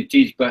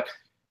opportunities, but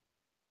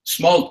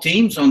small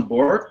teams on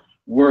board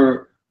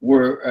were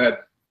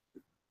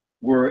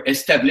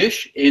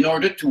established in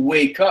order to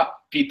wake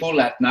up people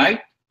at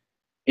night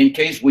in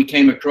case we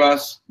came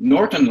across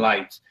Northern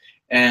Lights.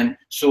 And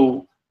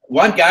so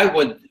one guy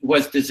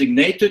was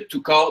designated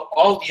to call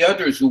all the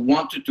others who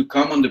wanted to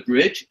come on the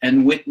bridge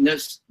and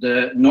witness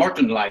the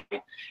Northern Light.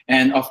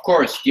 And of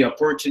course, the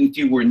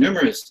opportunity were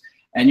numerous.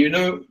 And you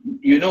know,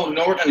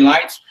 Northern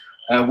Lights,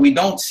 we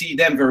don't see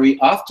them very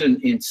often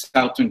in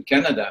southern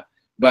Canada,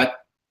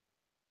 but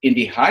in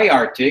the high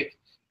Arctic,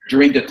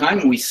 during the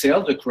time we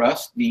sailed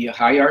across the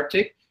high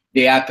Arctic,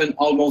 they happened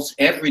almost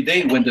every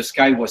day when the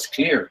sky was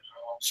clear.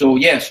 So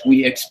yes,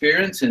 we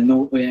experience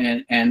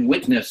and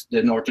witness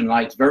the Northern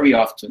Lights very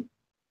often.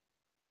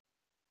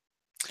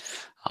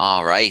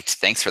 All right,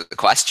 thanks for the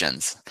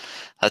questions.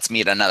 Let's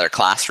meet another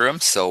classroom.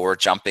 So we're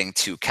jumping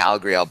to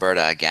Calgary,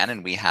 Alberta again,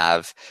 and we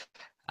have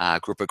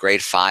group of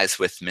grade 5s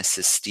with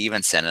Mrs.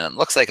 Stevenson, and it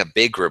looks like a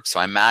big group, so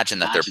I imagine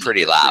that they're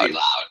pretty loud.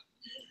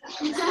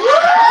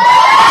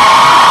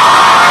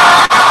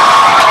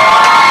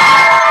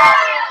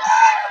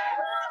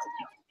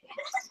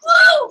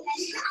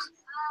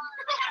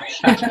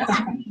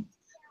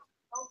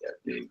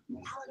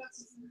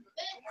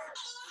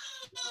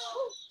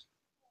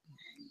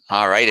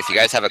 All right, if you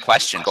guys have a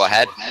question, go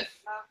ahead.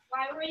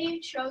 Why were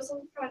you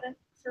chosen for and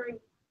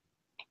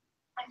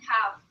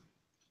how?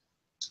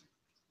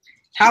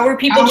 How were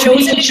people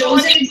chosen?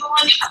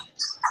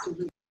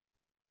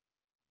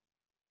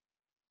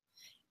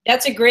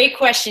 That's a great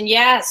question.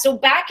 Yeah, so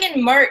back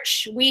in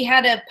March, we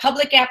had a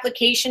public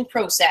application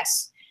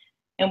process,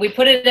 and we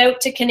put it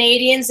out to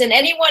Canadians, and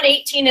anyone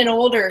 18 and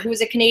older who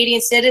was a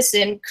Canadian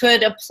citizen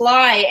could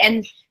apply.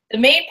 And the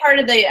main part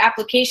of the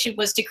application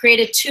was to create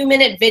a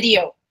 2-minute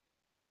video.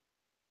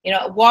 You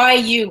know, why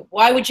you?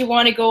 Why would you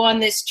want to go on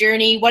this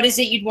journey? What is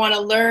it you'd want to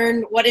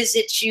learn? What is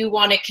it you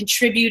want to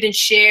contribute and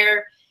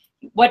share?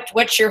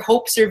 What's your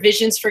hopes or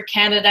visions for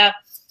Canada?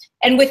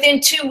 And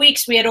within 2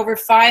 weeks, we had over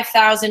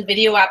 5,000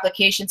 video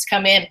applications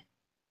come in.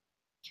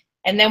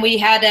 And then we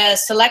had a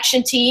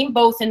selection team,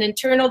 both an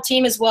internal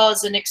team as well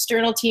as an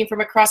external team from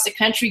across the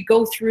country,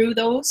 go through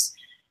those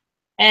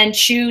and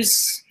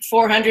choose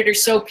 400 or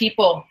so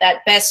people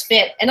that best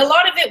fit. And a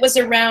lot of it was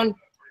around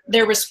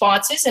their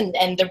responses and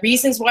the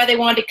reasons why they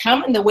wanted to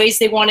come and the ways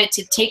they wanted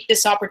to take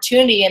this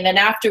opportunity and then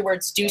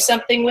afterwards do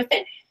something with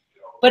it.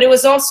 But it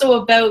was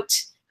also about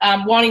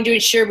wanting to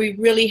ensure we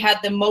really had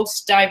the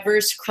most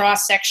diverse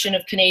cross-section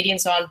of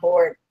Canadians on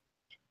board.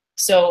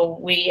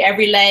 So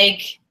every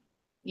leg,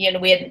 you know,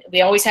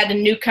 we always had a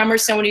newcomer,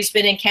 someone who's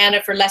been in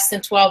Canada for less than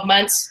 12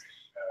 months.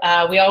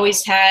 We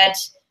always had,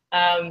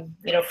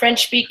 you know,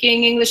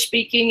 French-speaking,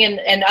 English-speaking,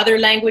 and other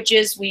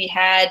languages. We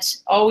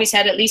always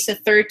had at least a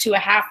third to a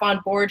half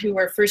on board who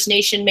were First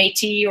Nation,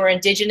 Métis, or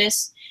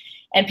Indigenous,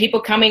 and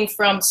people coming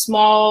from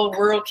small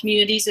rural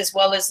communities as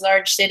well as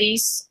large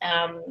cities.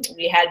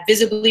 We had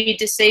visibly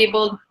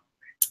disabled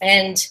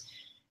and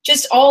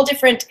just all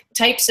different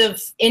types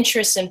of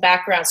interests and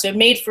backgrounds. So it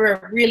made for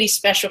a really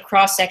special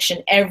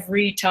cross-section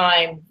every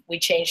time we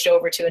changed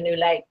over to a new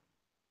leg.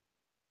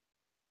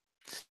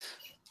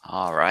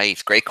 All right,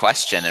 great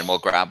question. And we'll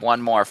grab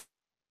one more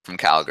from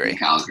Calgary.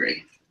 How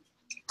did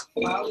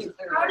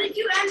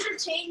you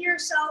entertain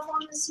yourself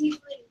on the sea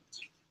plane?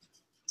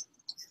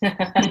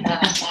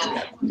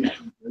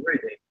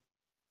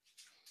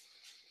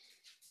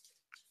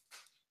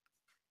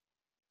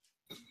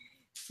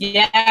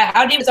 Yeah,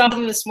 how did was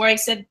on this morning?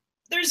 Said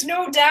there's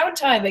no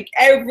downtime. Like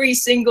every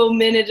single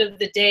minute of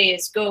the day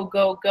is go,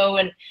 go, go.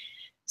 And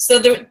so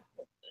there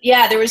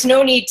was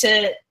no need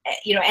to,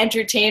 you know,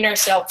 entertain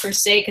ourselves per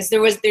se, because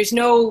there's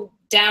no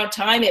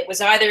downtime. It was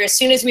either as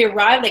soon as we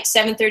arrived, like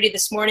 7:30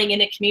 this morning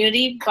in a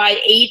community,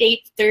 by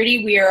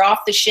 8:30 we are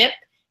off the ship,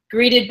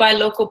 greeted by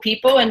local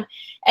people, and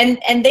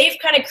they've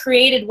kind of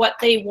created what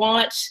they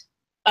want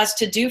us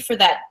to do for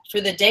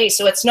the day.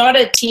 So it's not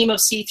a team of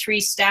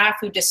C3 staff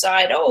who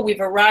decide, oh, we've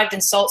arrived in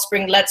Salt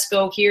Spring, let's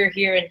go here,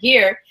 here, and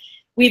here.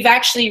 We've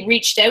actually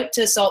reached out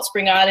to Salt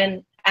Spring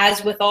Island,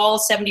 as with all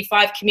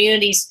 75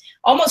 communities,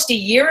 almost a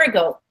year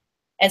ago,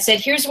 and said,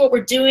 here's what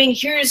we're doing,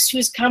 here's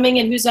who's coming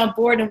and who's on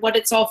board and what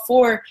it's all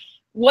for.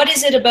 What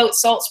is it about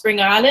Salt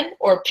Spring Island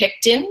or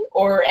Picton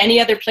or any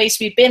other place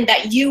we've been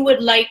that you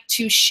would like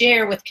to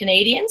share with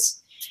Canadians?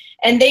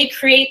 And they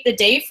create the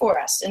day for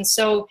us. And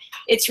so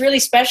it's really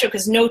special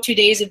because no 2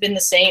 days have been the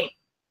same.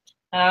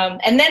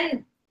 And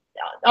then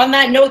on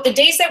that note, the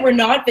days that we're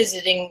not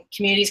visiting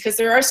communities, because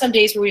there are some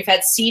days where we've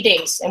had sea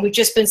days and we've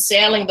just been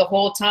sailing the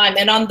whole time.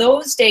 And on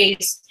those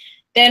days,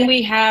 then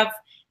we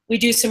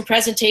do some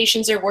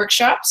presentations or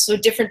workshops. So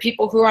different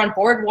people who are on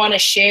board want to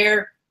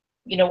share,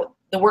 you know,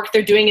 the work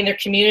they're doing in their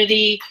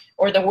community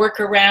or the work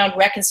around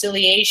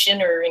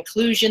reconciliation or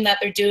inclusion that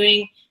they're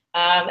doing.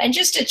 And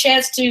just a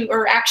chance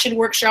or action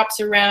workshops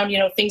around, you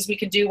know, things we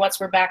could do once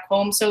we're back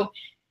home. So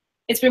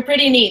it's been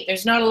pretty neat.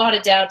 There's not a lot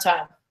of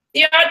downtime.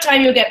 The odd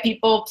time you'll get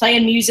people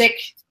playing music,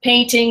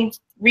 painting,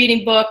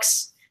 reading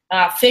books,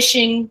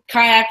 fishing,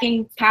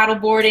 kayaking,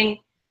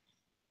 paddleboarding.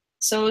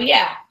 So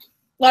yeah,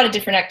 a lot of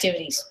different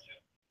activities.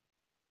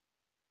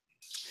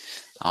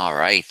 All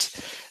right.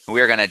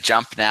 We're going to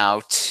jump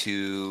now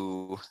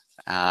to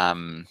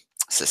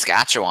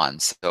Saskatchewan.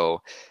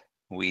 So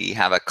we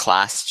have a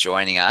class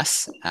joining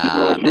us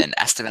in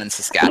Estevan,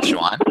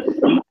 Saskatchewan,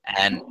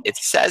 and it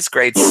says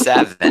grade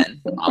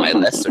 7 on my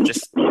list, so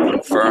just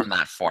confirm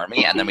that for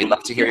me, and then we'd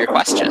love to hear your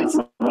questions.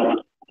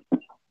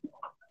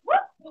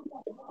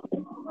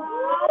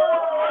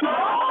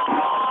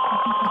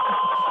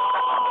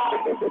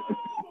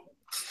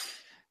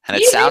 And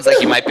it sounds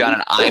like you might be on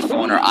an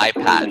iPhone or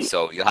iPad,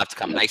 so you'll have to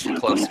come nice and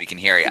close so we can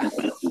hear you.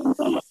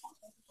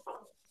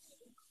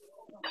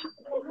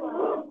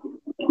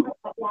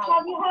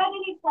 Have you had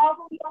any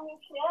problems on your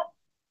ship?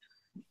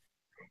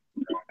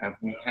 Have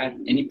we had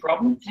any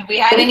problems? Have we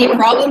had any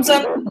problems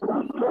up?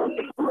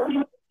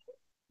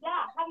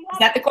 Yeah. Is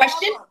that the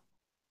question?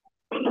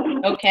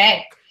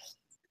 Okay.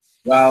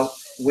 Well,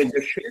 with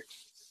the ship,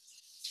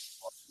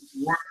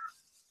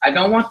 I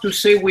don't want to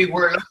say we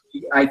were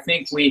lucky. I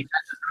think we had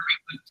a very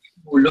good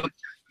team who looked at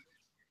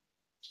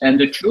it. And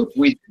the truth,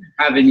 we didn't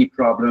have any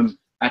problem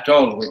at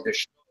all with the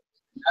show.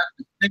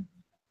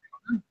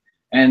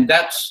 And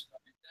that's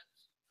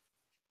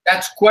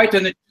quite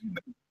an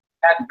achievement. We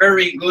had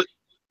very good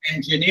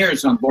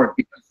engineers on board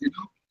because, you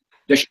know,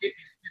 the ship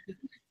is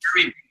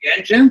very big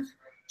engines,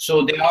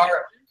 so there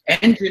are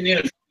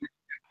engineers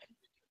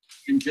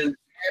engines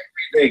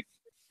every day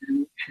and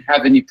we didn't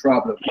have any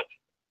problem.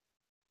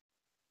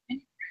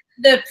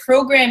 The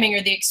programming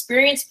or the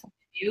experience point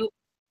of view,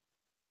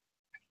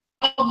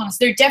 problems,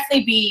 there'd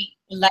definitely be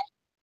like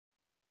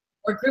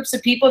or groups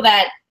of people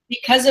that,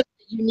 because of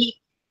the unique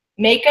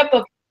makeup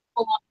of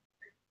people,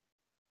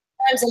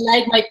 sometimes a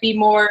leg might be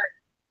more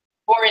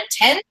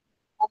intense,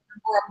 or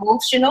more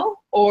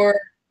emotional, or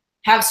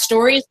have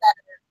stories that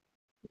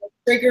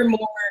trigger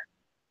more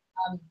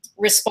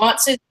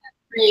responses that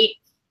create,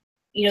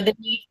 you know, the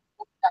need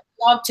for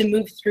dialogue to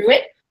move through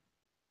it.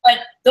 But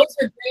those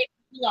are great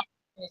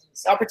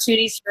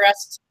opportunities for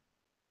us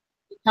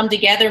to come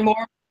together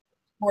more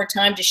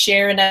time to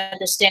share and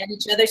understand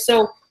each other.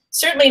 So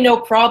certainly no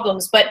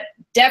problems, but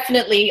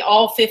definitely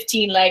all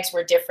 15 legs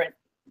were different.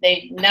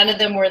 None of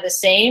them were the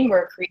same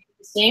or created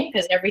the same,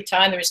 because every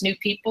time there was new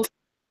people,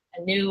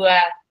 a new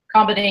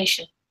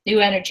combination, new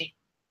energy.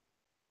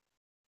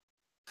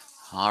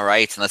 All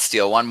right, and let's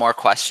steal one more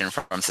question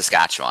from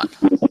Saskatchewan.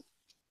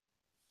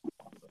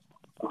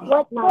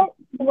 What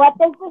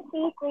does the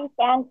C3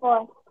 stand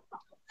for?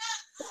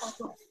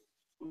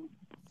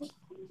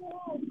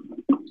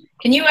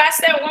 Can you ask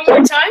that one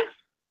more time?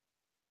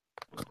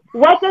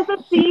 What does the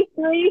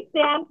C3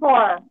 stand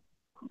for?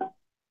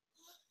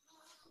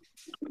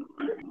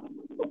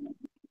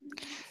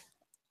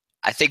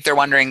 I think they're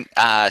wondering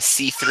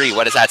C3,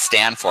 what does that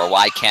stand for?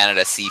 Why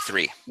Canada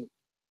C3?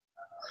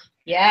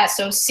 Yeah,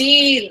 so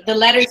C, the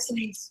letter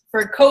C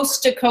for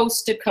coast to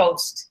coast to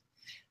coast.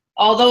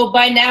 Although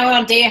by now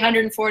on day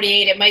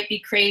 148, it might be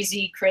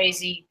crazy,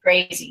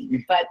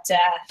 but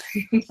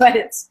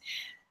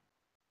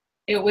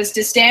it was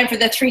to stand for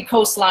the 3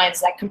 coastlines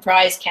that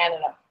comprise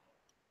Canada.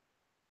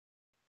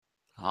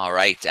 All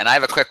right, and I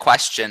have a quick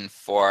question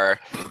for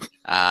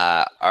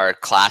our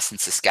class in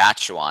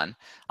Saskatchewan.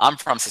 I'm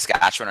from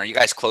Saskatchewan. Are you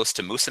guys close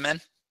to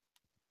Moosomin?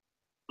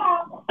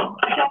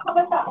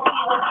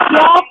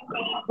 Yeah.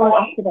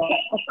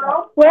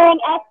 We're in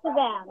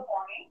Estevan.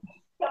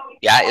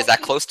 Yeah, is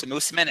that close to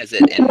Moosomin? Is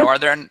it in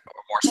northern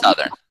or more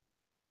southern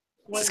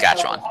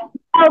Saskatchewan?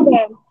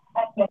 Okay.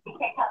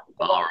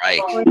 All right,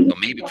 so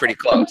maybe pretty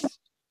close.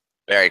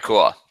 Very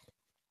cool.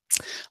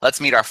 Let's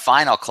meet our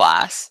final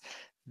class.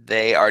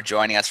 They are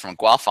joining us from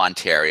Guelph,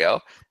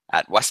 Ontario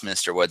at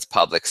Westminster Woods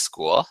Public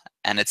School,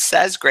 and it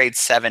says grade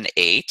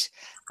 7-8.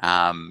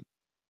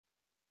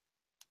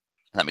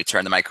 Let me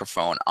turn the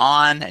microphone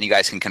on, and you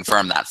guys can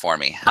confirm that for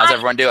me. How's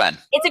everyone doing?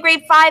 It's a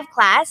grade 5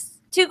 class,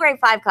 2 grade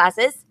 5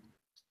 classes.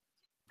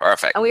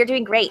 Perfect. And we are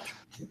doing great.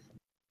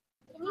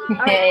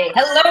 Hey,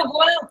 hello,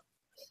 Guelph.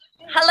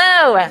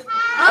 Hello.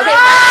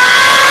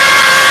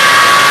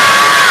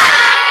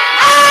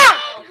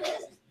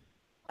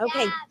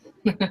 Okay.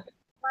 Okay.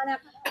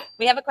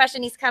 We have a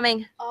question. He's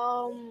coming.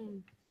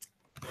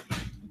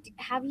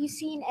 Have you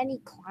seen any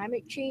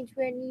climate change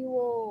when you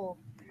were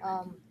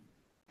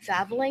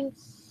traveling?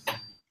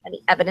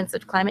 Any evidence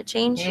of climate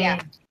change? Yeah.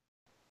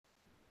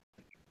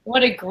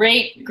 What a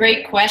great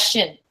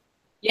question.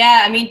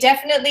 Yeah, I mean,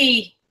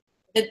 definitely,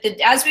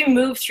 as we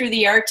move through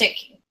the Arctic,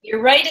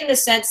 you're right in the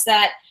sense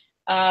that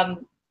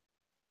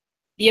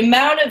the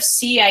amount of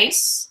sea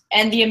ice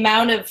and the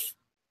amount of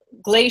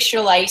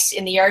glacial ice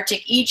in the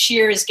Arctic each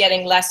year is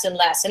getting less and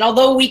less. And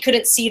although we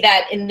couldn't see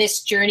that in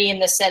this journey in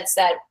the sense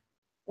that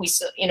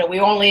we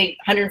only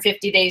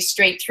 150 days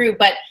straight through,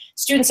 but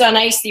Students on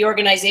Ice, the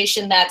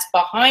organization that's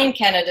behind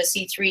Canada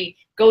C3,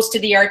 goes to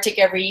the Arctic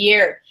every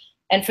year.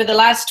 And for the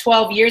last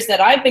 12 years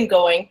that I've been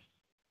going,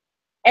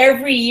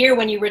 every year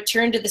when you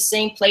return to the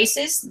same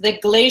places, the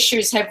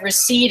glaciers have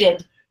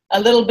receded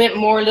a little bit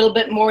more,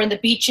 and the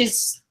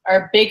beaches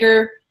are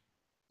bigger.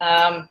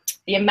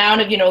 The amount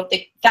of,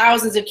 the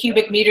thousands of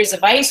cubic meters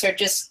of ice are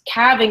just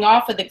calving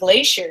off of the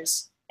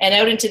glaciers and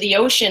out into the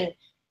ocean.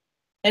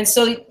 And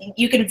so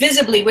you can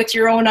visibly, with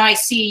your own eye,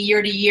 see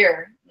year to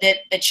year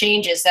the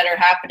changes that are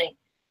happening.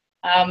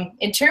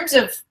 In terms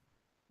of,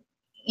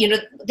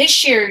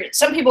 this year,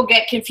 some people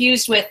get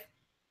confused with,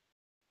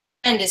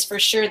 and is for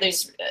sure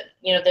there's,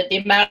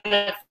 the amount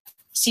of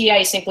sea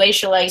ice and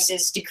glacial ice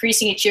is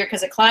decreasing each year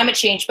because of climate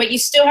change, but you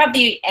still have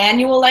the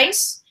annual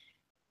ice,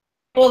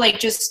 like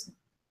just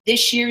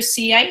this year's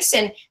sea ice,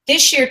 and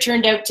this year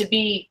turned out to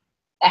be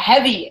a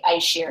heavy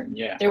ice year.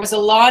 Yeah. There was a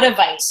lot of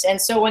ice.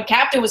 And so when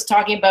Captain was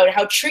talking about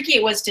how tricky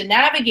it was to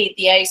navigate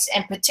the ice,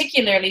 and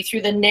particularly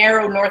through the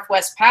narrow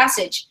Northwest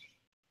Passage,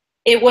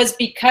 it was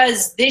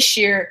because this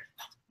year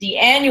the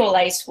annual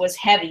ice was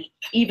heavy,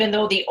 even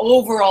though the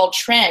overall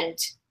trend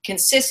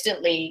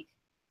consistently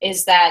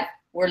is that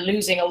we're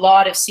losing a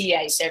lot of sea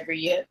ice every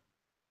year.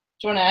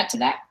 Do you want to add to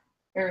that?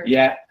 Or?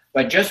 Yeah,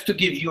 but just to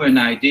give you an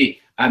idea,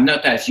 I'm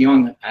not as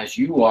young as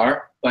you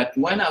are, but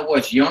when I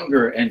was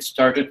younger and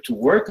started to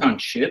work on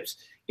ships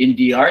in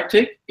the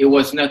Arctic, it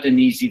was not an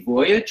easy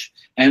voyage,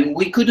 and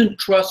we couldn't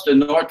cross the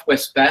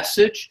Northwest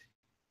Passage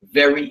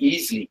very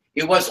easily.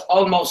 It was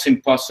almost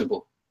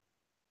impossible.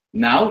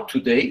 Now,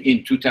 today,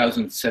 in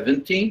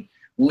 2017,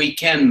 we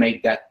can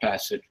make that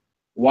passage.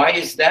 Why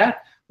is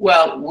that?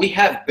 Well, we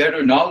have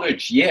better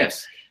knowledge,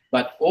 yes,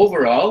 but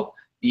overall,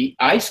 the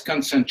ice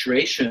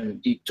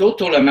concentration, the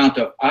total amount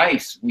of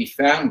ice we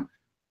found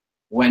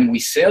when we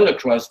sail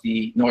across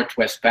the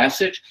Northwest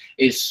Passage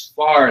is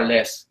far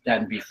less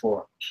than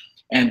before.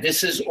 And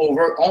this is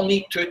over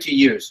only 30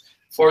 years.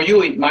 For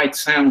you, it might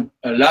sound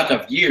a lot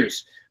of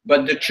years,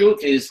 but the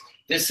truth is,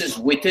 this is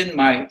within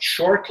my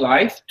short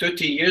life.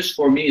 30 years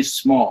for me is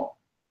small.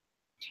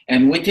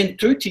 And within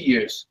 30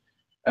 years,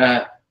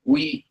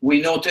 we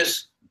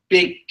notice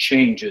big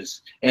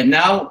changes. And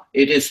now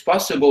it is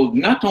possible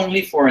not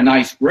only for an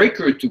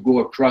icebreaker to go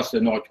across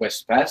the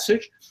Northwest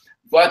Passage,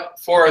 but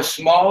for a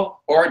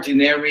small,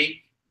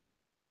 ordinary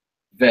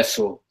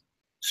vessel.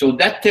 So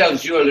that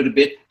tells you a little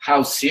bit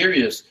how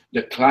serious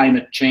the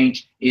climate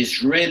change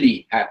is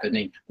really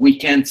happening. We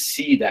can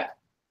see that.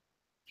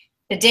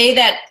 The day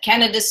that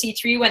Canada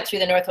C3 went through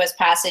the Northwest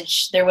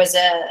Passage, there was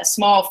a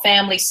small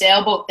family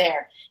sailboat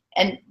there.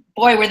 And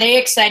boy, were they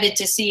excited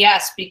to see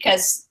us,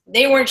 because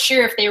they weren't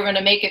sure if they were going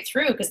to make it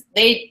through, because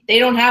they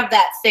don't have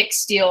that thick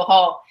steel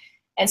hull.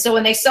 And so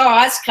when they saw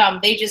us come,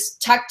 they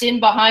just tucked in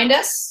behind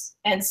us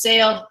and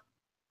sailed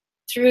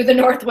through the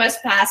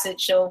Northwest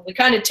Passage. So we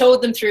kind of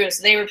towed them through,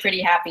 so they were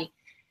pretty happy.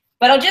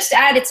 But I'll just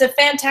add, it's a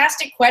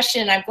fantastic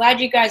question. I'm glad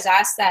you guys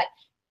asked that.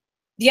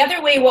 The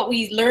other way, what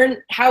we learned,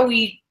 how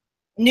we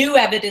knew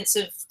evidence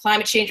of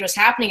climate change was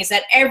happening, is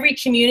that every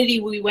community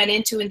we went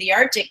into in the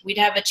Arctic, we'd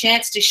have a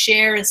chance to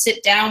share and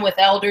sit down with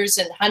elders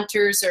and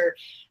hunters, or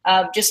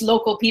just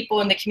local people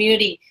in the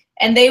community.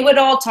 And they would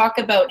all talk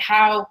about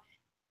how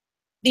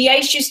the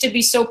ice used to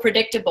be so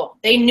predictable.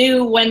 They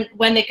knew when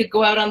they could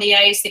go out on the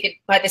ice. They could,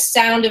 by the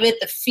sound of it,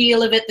 the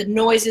feel of it, the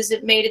noises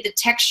it made, the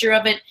texture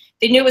of it,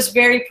 they knew it was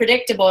very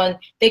predictable, and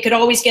they could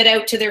always get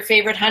out to their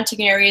favorite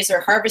hunting areas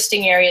or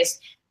harvesting areas.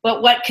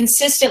 But what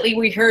consistently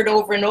we heard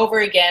over and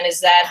over again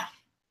is that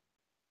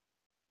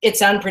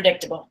it's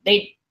unpredictable.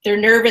 They're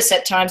nervous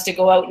at times to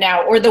go out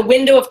now, or the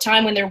window of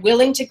time when they're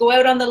willing to go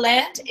out on the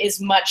land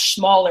is much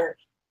smaller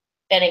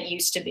than it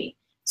used to be.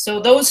 So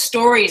those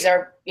stories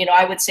are,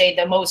 I would say,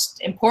 the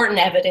most important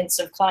evidence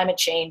of climate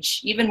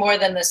change, even more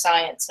than the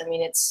science. I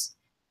mean, it's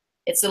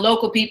the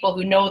local people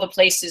who know the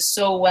places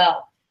so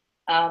well,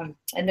 and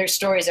their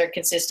stories are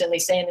consistently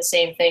saying the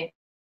same thing.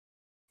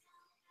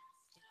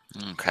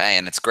 Okay,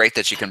 and it's great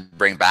that you can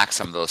bring back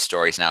some of those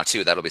stories now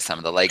too. That'll be some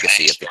of the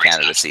legacy of the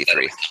Canada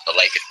C3.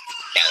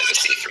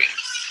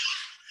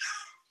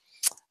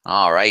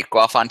 All right,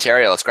 Guelph,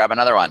 Ontario. Let's grab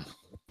another one.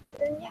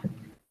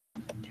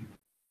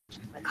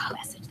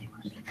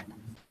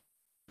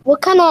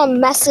 What kind of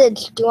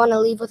message do you want to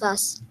leave with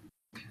us?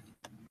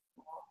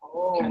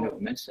 What kind of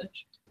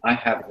message? I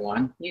have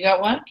one. You got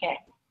one? Okay.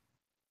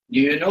 Do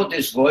you know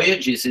this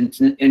voyage is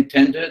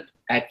intended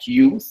at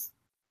youth?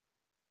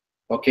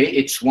 Okay,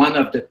 it's one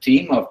of the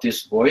theme of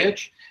this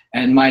voyage.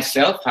 And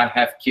myself, I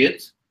have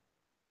kids.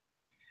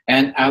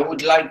 And I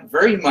would like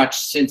very much,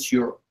 since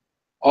you're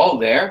all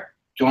there,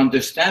 to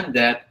understand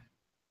that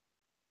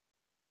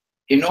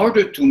in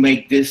order to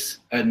make this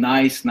a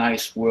nice,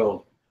 nice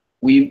world,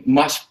 we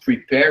must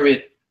prepare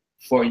it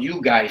for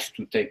you guys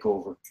to take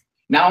over.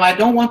 Now, I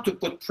don't want to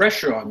put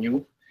pressure on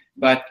you,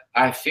 but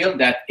I feel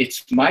that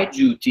it's my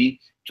duty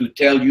to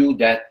tell you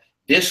that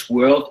this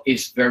world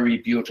is very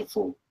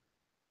beautiful.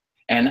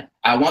 And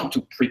I want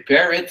to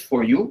prepare it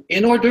for you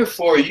in order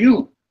for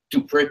you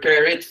to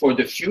prepare it for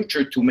the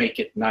future to make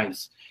it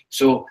nice.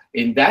 So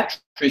in that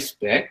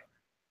respect,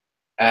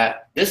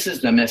 this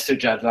is the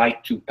message I'd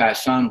like to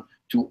pass on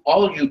to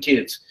all you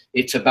kids.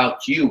 It's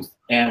about youth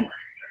and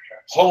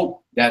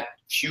hope that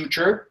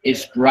future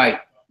is bright,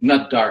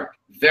 not dark,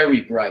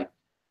 very bright.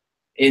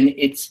 And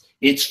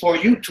it's for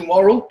you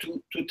tomorrow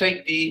to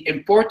take the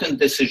important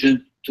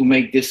decision to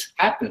make this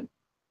happen.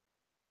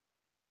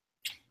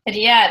 And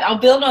yeah, I'll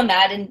build on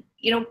that. And,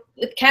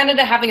 with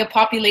Canada having a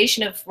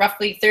population of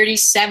roughly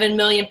 37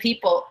 million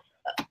people,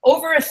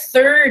 over a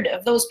third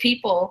of those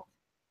people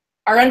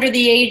are under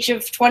the age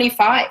of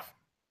 25.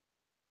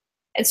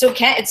 And so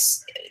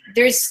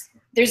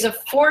there's a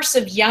force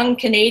of young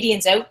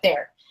Canadians out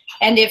there.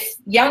 And if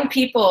young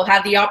people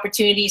have the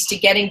opportunities to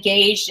get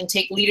engaged and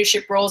take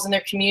leadership roles in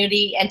their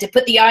community, and to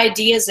put the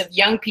ideas of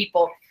young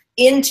people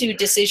into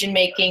decision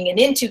making and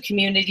into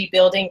community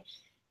building,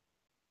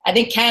 I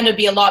think Canada would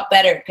be a lot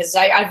better, because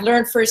I've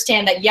learned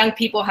firsthand that young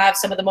people have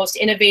some of the most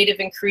innovative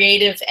and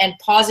creative and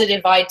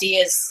positive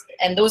ideas,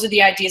 and those are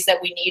the ideas that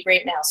we need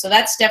right now. So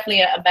that's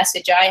definitely a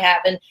message I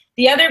have. And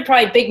the other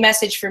probably big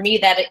message for me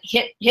that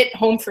it hit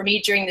home for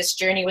me during this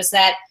journey was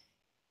that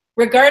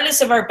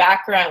regardless of our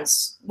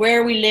backgrounds,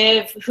 where we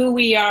live, who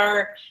we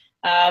are,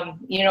 our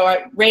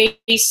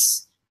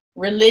race,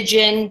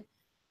 religion,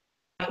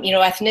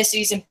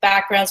 ethnicities and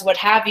backgrounds, what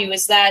have you,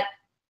 is that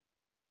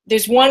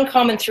there's one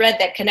common thread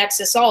that connects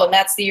us all, and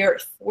that's the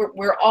earth.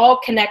 We're all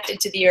connected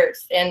to the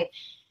earth. And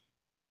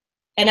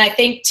I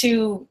think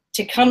to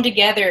come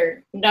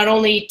together, not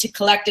only to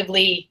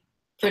collectively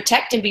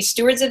protect and be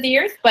stewards of the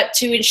earth, but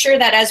to ensure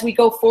that as we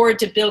go forward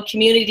to build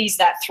communities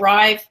that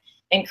thrive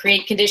and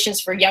create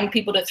conditions for young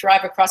people to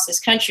thrive across this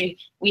country,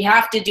 we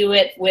have to do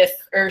it with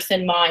earth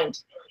in mind.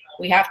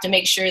 We have to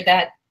make sure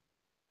that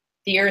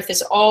the earth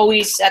is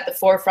always at the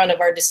forefront of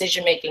our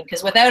decision making,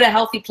 because without a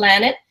healthy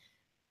planet,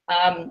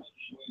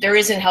 there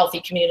isn't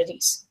healthy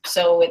communities.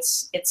 So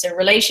it's a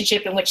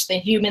relationship in which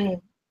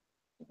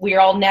we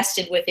are all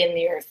nested within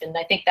the earth. And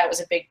I think that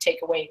was a big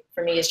takeaway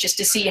for me, is just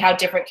to see how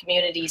different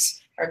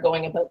communities are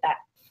going about that.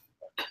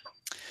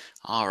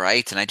 All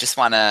right, and I just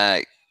want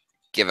to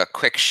give a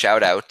quick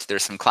shout out.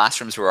 There's some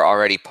classrooms who are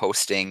already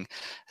posting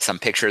some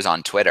pictures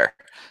on Twitter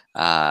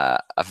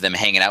of them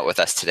hanging out with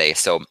us today.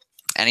 So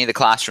any of the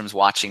classrooms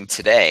watching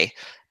today,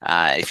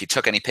 if you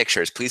took any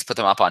pictures, please put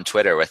them up on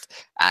Twitter with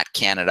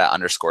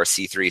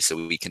 @Canada_C3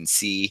 so we can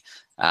see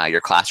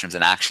your classrooms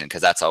in action,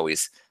 because that's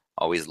always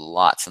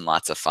lots and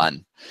lots of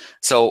fun.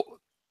 So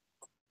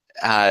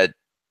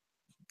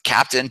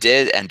Captain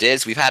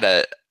Diz, we've had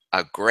a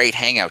great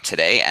hangout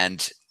today,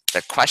 and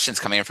the questions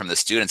coming in from the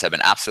students have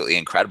been absolutely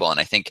incredible. And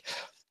I think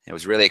it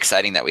was really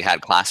exciting that we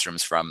had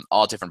classrooms from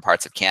all different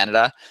parts of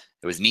Canada.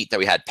 It was neat that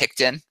we had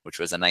Picton, which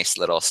was a nice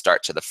little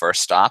start to the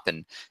first stop,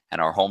 and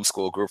our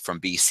homeschool group from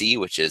BC,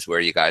 which is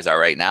where you guys are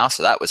right now.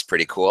 So that was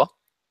pretty cool.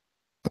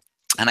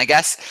 And I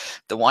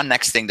guess the one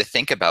next thing to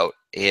think about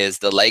is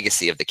the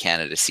legacy of the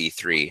Canada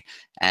C3.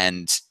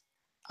 And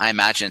I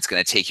imagine it's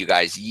going to take you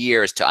guys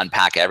years to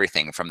unpack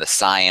everything from the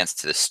science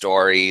to the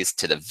stories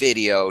to the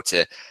video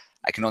to,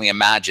 I can only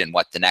imagine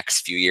what the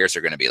next few years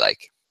are going to be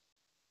like.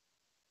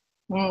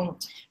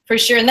 For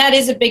sure, and that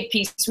is a big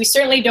piece. We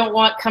certainly don't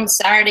want, come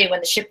Saturday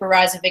when the ship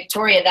arrives in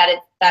Victoria,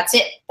 that's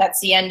it. That's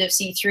the end of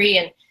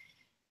C3,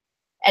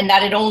 and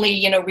that it only,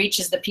 you know,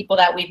 reaches the people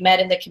that we've met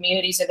in the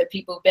communities, or the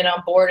people who've been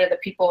on board, or the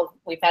people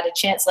we've had a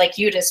chance like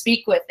you to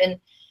speak with. And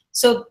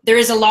so there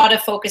is a lot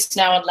of focus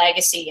now on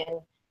legacy,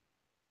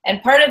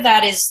 and part of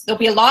that is there'll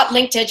be a lot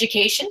linked to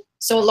education.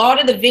 So a lot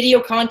of the video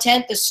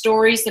content, the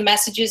stories, the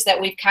messages that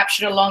we've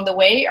captured along the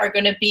way are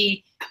going to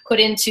be put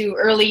into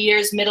early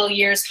years, middle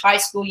years, high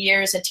school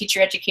years, and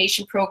teacher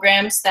education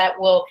programs that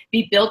will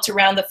be built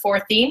around the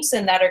 4 themes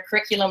and that are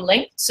curriculum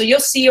linked. So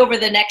you'll see over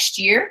the next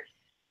year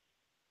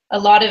a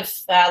lot of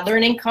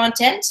learning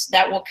content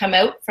that will come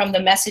out from the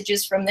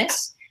messages from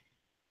this.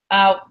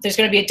 There's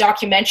going to be a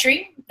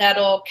documentary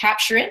that'll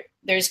capture it.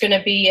 There's going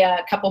to be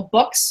a couple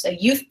books, a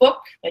youth book,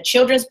 a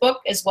children's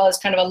book, as well as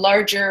kind of a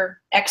larger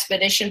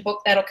expedition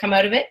book that'll come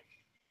out of it.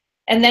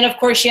 And then, of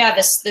course, yeah,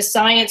 the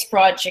science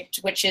project,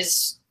 which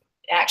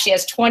actually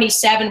has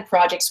 27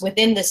 projects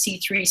within the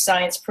C3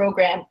 science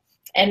program.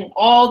 And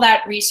all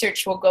that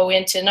research will go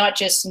into not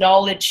just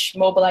knowledge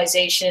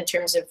mobilization in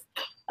terms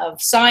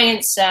of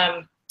science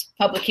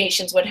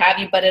publications, what have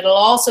you, but it'll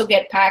also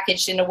get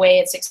packaged in a way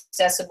it's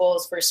accessible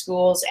for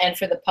schools and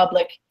for the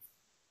public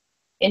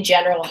in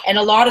general. And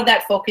a lot of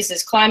that focus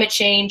is climate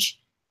change,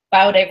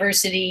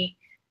 biodiversity,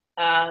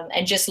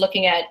 and just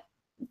looking at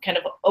kind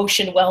of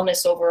ocean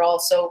wellness overall.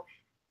 So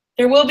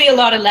there will be a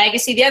lot of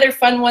legacy. The other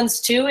fun ones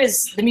too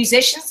is the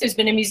musicians. There's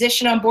been a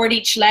musician on board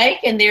each leg,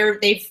 and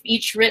they've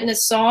each written a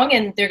song,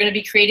 and they're going to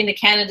be creating the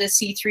Canada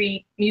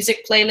C3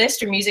 music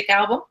playlist or music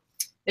album.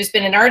 There's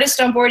been an artist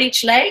on board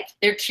each leg.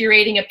 They're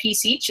curating a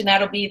piece each, and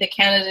that'll be the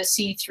Canada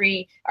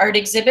C3 art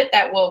exhibit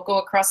that will go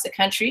across the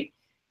country.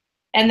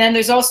 And then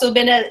there's also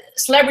been a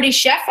celebrity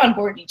chef on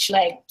board each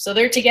leg. So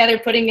they're together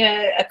putting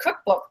a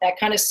cookbook that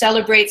kind of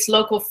celebrates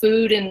local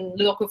food and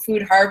local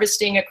food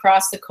harvesting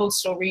across the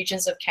coastal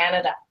regions of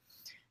Canada.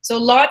 So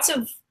lots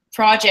of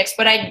projects,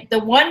 but the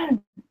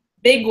one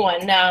big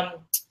one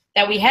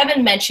that we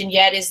haven't mentioned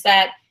yet is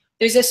that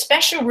there's a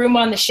special room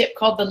on the ship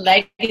called the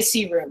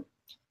Legacy Room.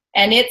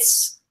 And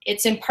it's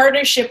in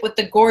partnership with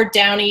the Gord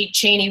Downey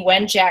Cheney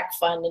Wenjack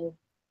Fund. And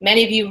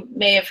many of you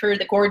may have heard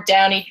that Gord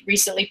Downey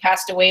recently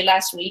passed away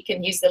last week,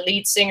 and he's the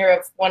lead singer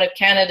of one of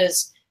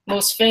Canada's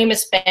most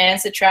famous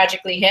bands, the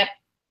Tragically Hip.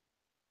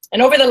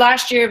 And over the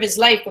last year of his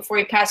life, before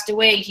he passed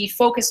away, he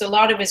focused a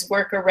lot of his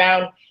work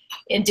around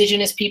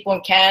Indigenous people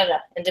in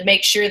Canada, and to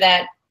make sure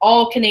that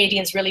all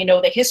Canadians really know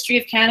the history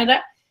of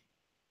Canada,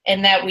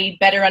 and that we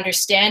better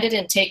understand it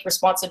and take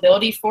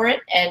responsibility for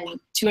it, and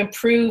to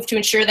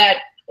ensure that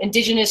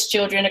Indigenous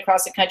children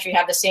across the country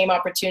have the same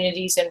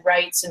opportunities and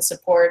rights and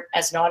support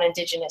as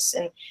non-Indigenous.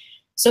 And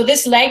so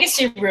this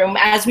Legacy Room,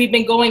 as we've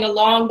been going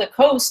along the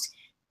coast,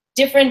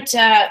 different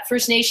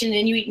First Nation and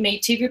Inuit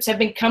Métis groups have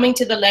been coming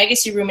to the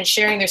Legacy Room and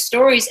sharing their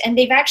stories, and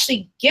they've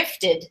actually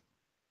gifted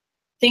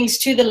things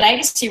to the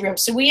Legacy Room.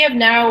 So we have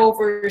now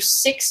over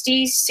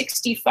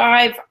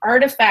 65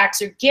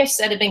 artifacts or gifts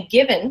that have been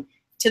given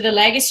to the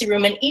Legacy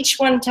Room, and each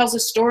one tells a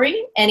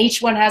story, and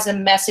each one has a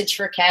message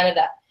for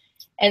Canada.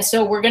 And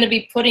so we're going to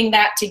be putting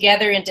that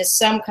together into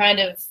some kind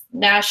of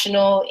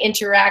national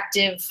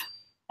interactive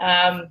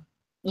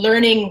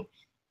learning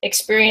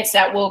experience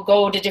that will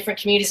go to different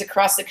communities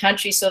across the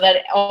country so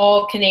that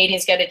all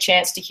Canadians get a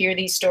chance to hear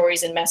these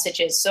stories and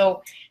messages.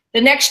 So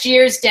the next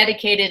year is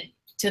dedicated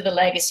to the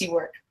legacy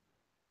work.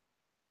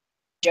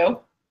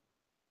 Joe?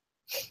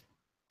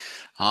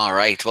 All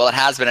right. Well, it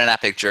has been an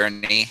epic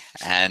journey,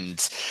 and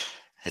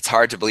it's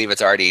hard to believe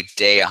it's already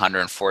day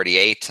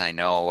 148. I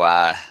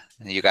know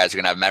you guys are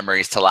going to have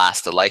memories to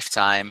last a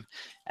lifetime.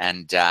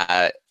 And,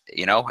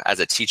 you know, as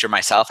a teacher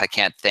myself, I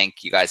can't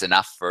thank you guys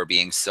enough for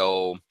being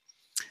so,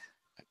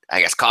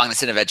 I guess,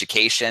 cognizant of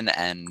education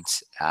and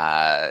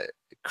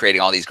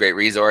creating all these great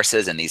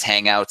resources and these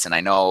hangouts. And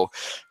I know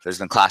there's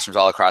been classrooms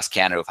all across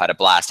Canada who've had a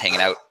blast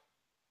hanging out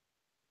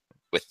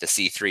with the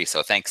C3.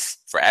 So thanks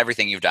for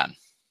everything you've done.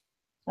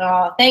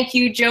 Oh, thank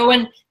you, Joe.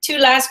 And two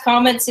last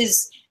comments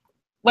is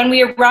when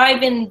we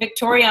arrive in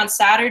Victoria on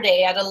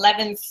Saturday at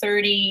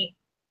 11:30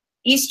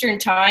 Eastern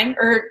time,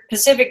 or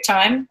Pacific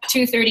time,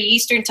 2:30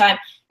 Eastern time,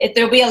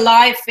 there'll be a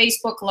live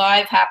Facebook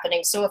Live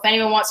happening. So if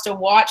anyone wants to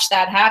watch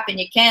that happen,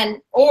 you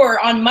can. Or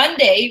on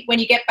Monday, when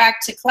you get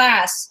back to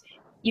class,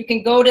 you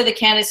can go to the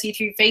Canada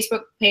C3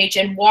 Facebook page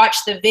and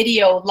watch the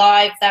video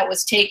live that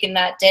was taken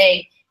that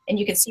day. And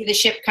you can see the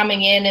ship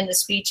coming in and the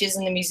speeches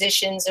and the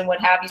musicians and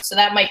what have you. So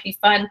that might be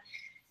fun.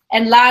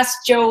 And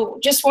last, Joe,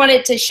 just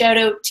wanted to shout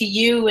out to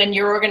you and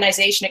your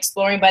organization,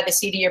 Exploring by the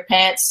Seat of Your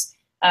Pants.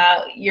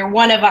 You're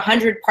one of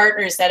 100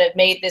 partners that have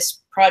made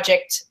this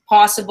project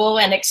possible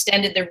and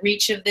extended the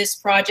reach of this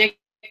project.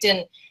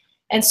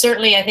 And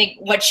certainly, I think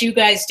what you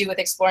guys do with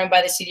Exploring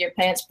by the Seat of Your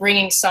Pants,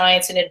 bringing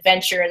science and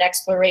adventure and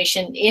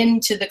exploration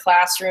into the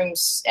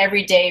classrooms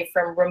every day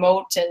from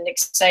remote and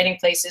exciting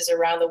places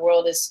around the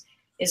world is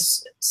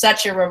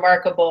such a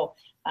remarkable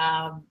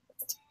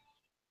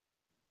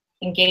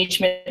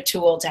engagement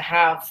tool to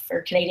have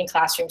for Canadian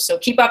classrooms. So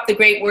keep up the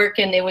great work,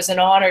 and it was an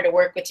honor to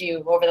work with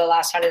you over the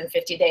last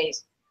 150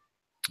 days.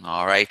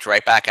 All right,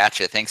 right back at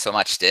you. Thanks so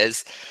much,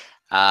 Diz.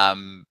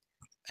 And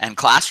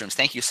classrooms,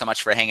 thank you so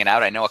much for hanging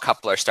out. I know a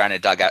couple are starting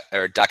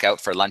to duck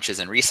out for lunches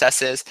and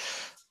recesses,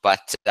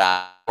 but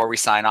before we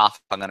sign off,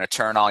 I'm going to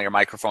turn all your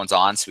microphones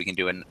on so we can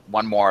do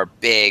one more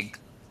big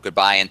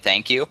goodbye and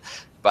thank you.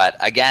 But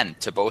again,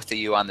 to both of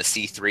you on the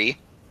C3,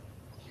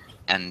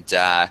 and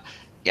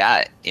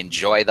yeah,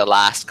 enjoy the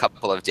last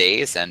couple of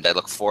days, and I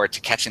look forward to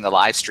catching the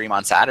live stream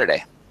on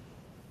Saturday.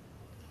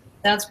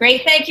 Sounds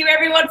great. Thank you,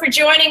 everyone, for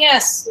joining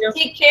us.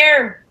 Take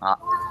care. All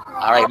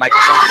right,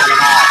 microphone's coming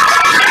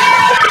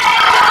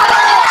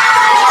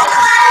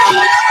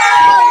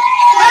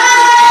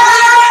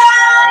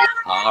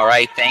on. All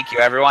right, thank you,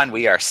 everyone.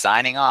 We are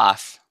signing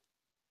off.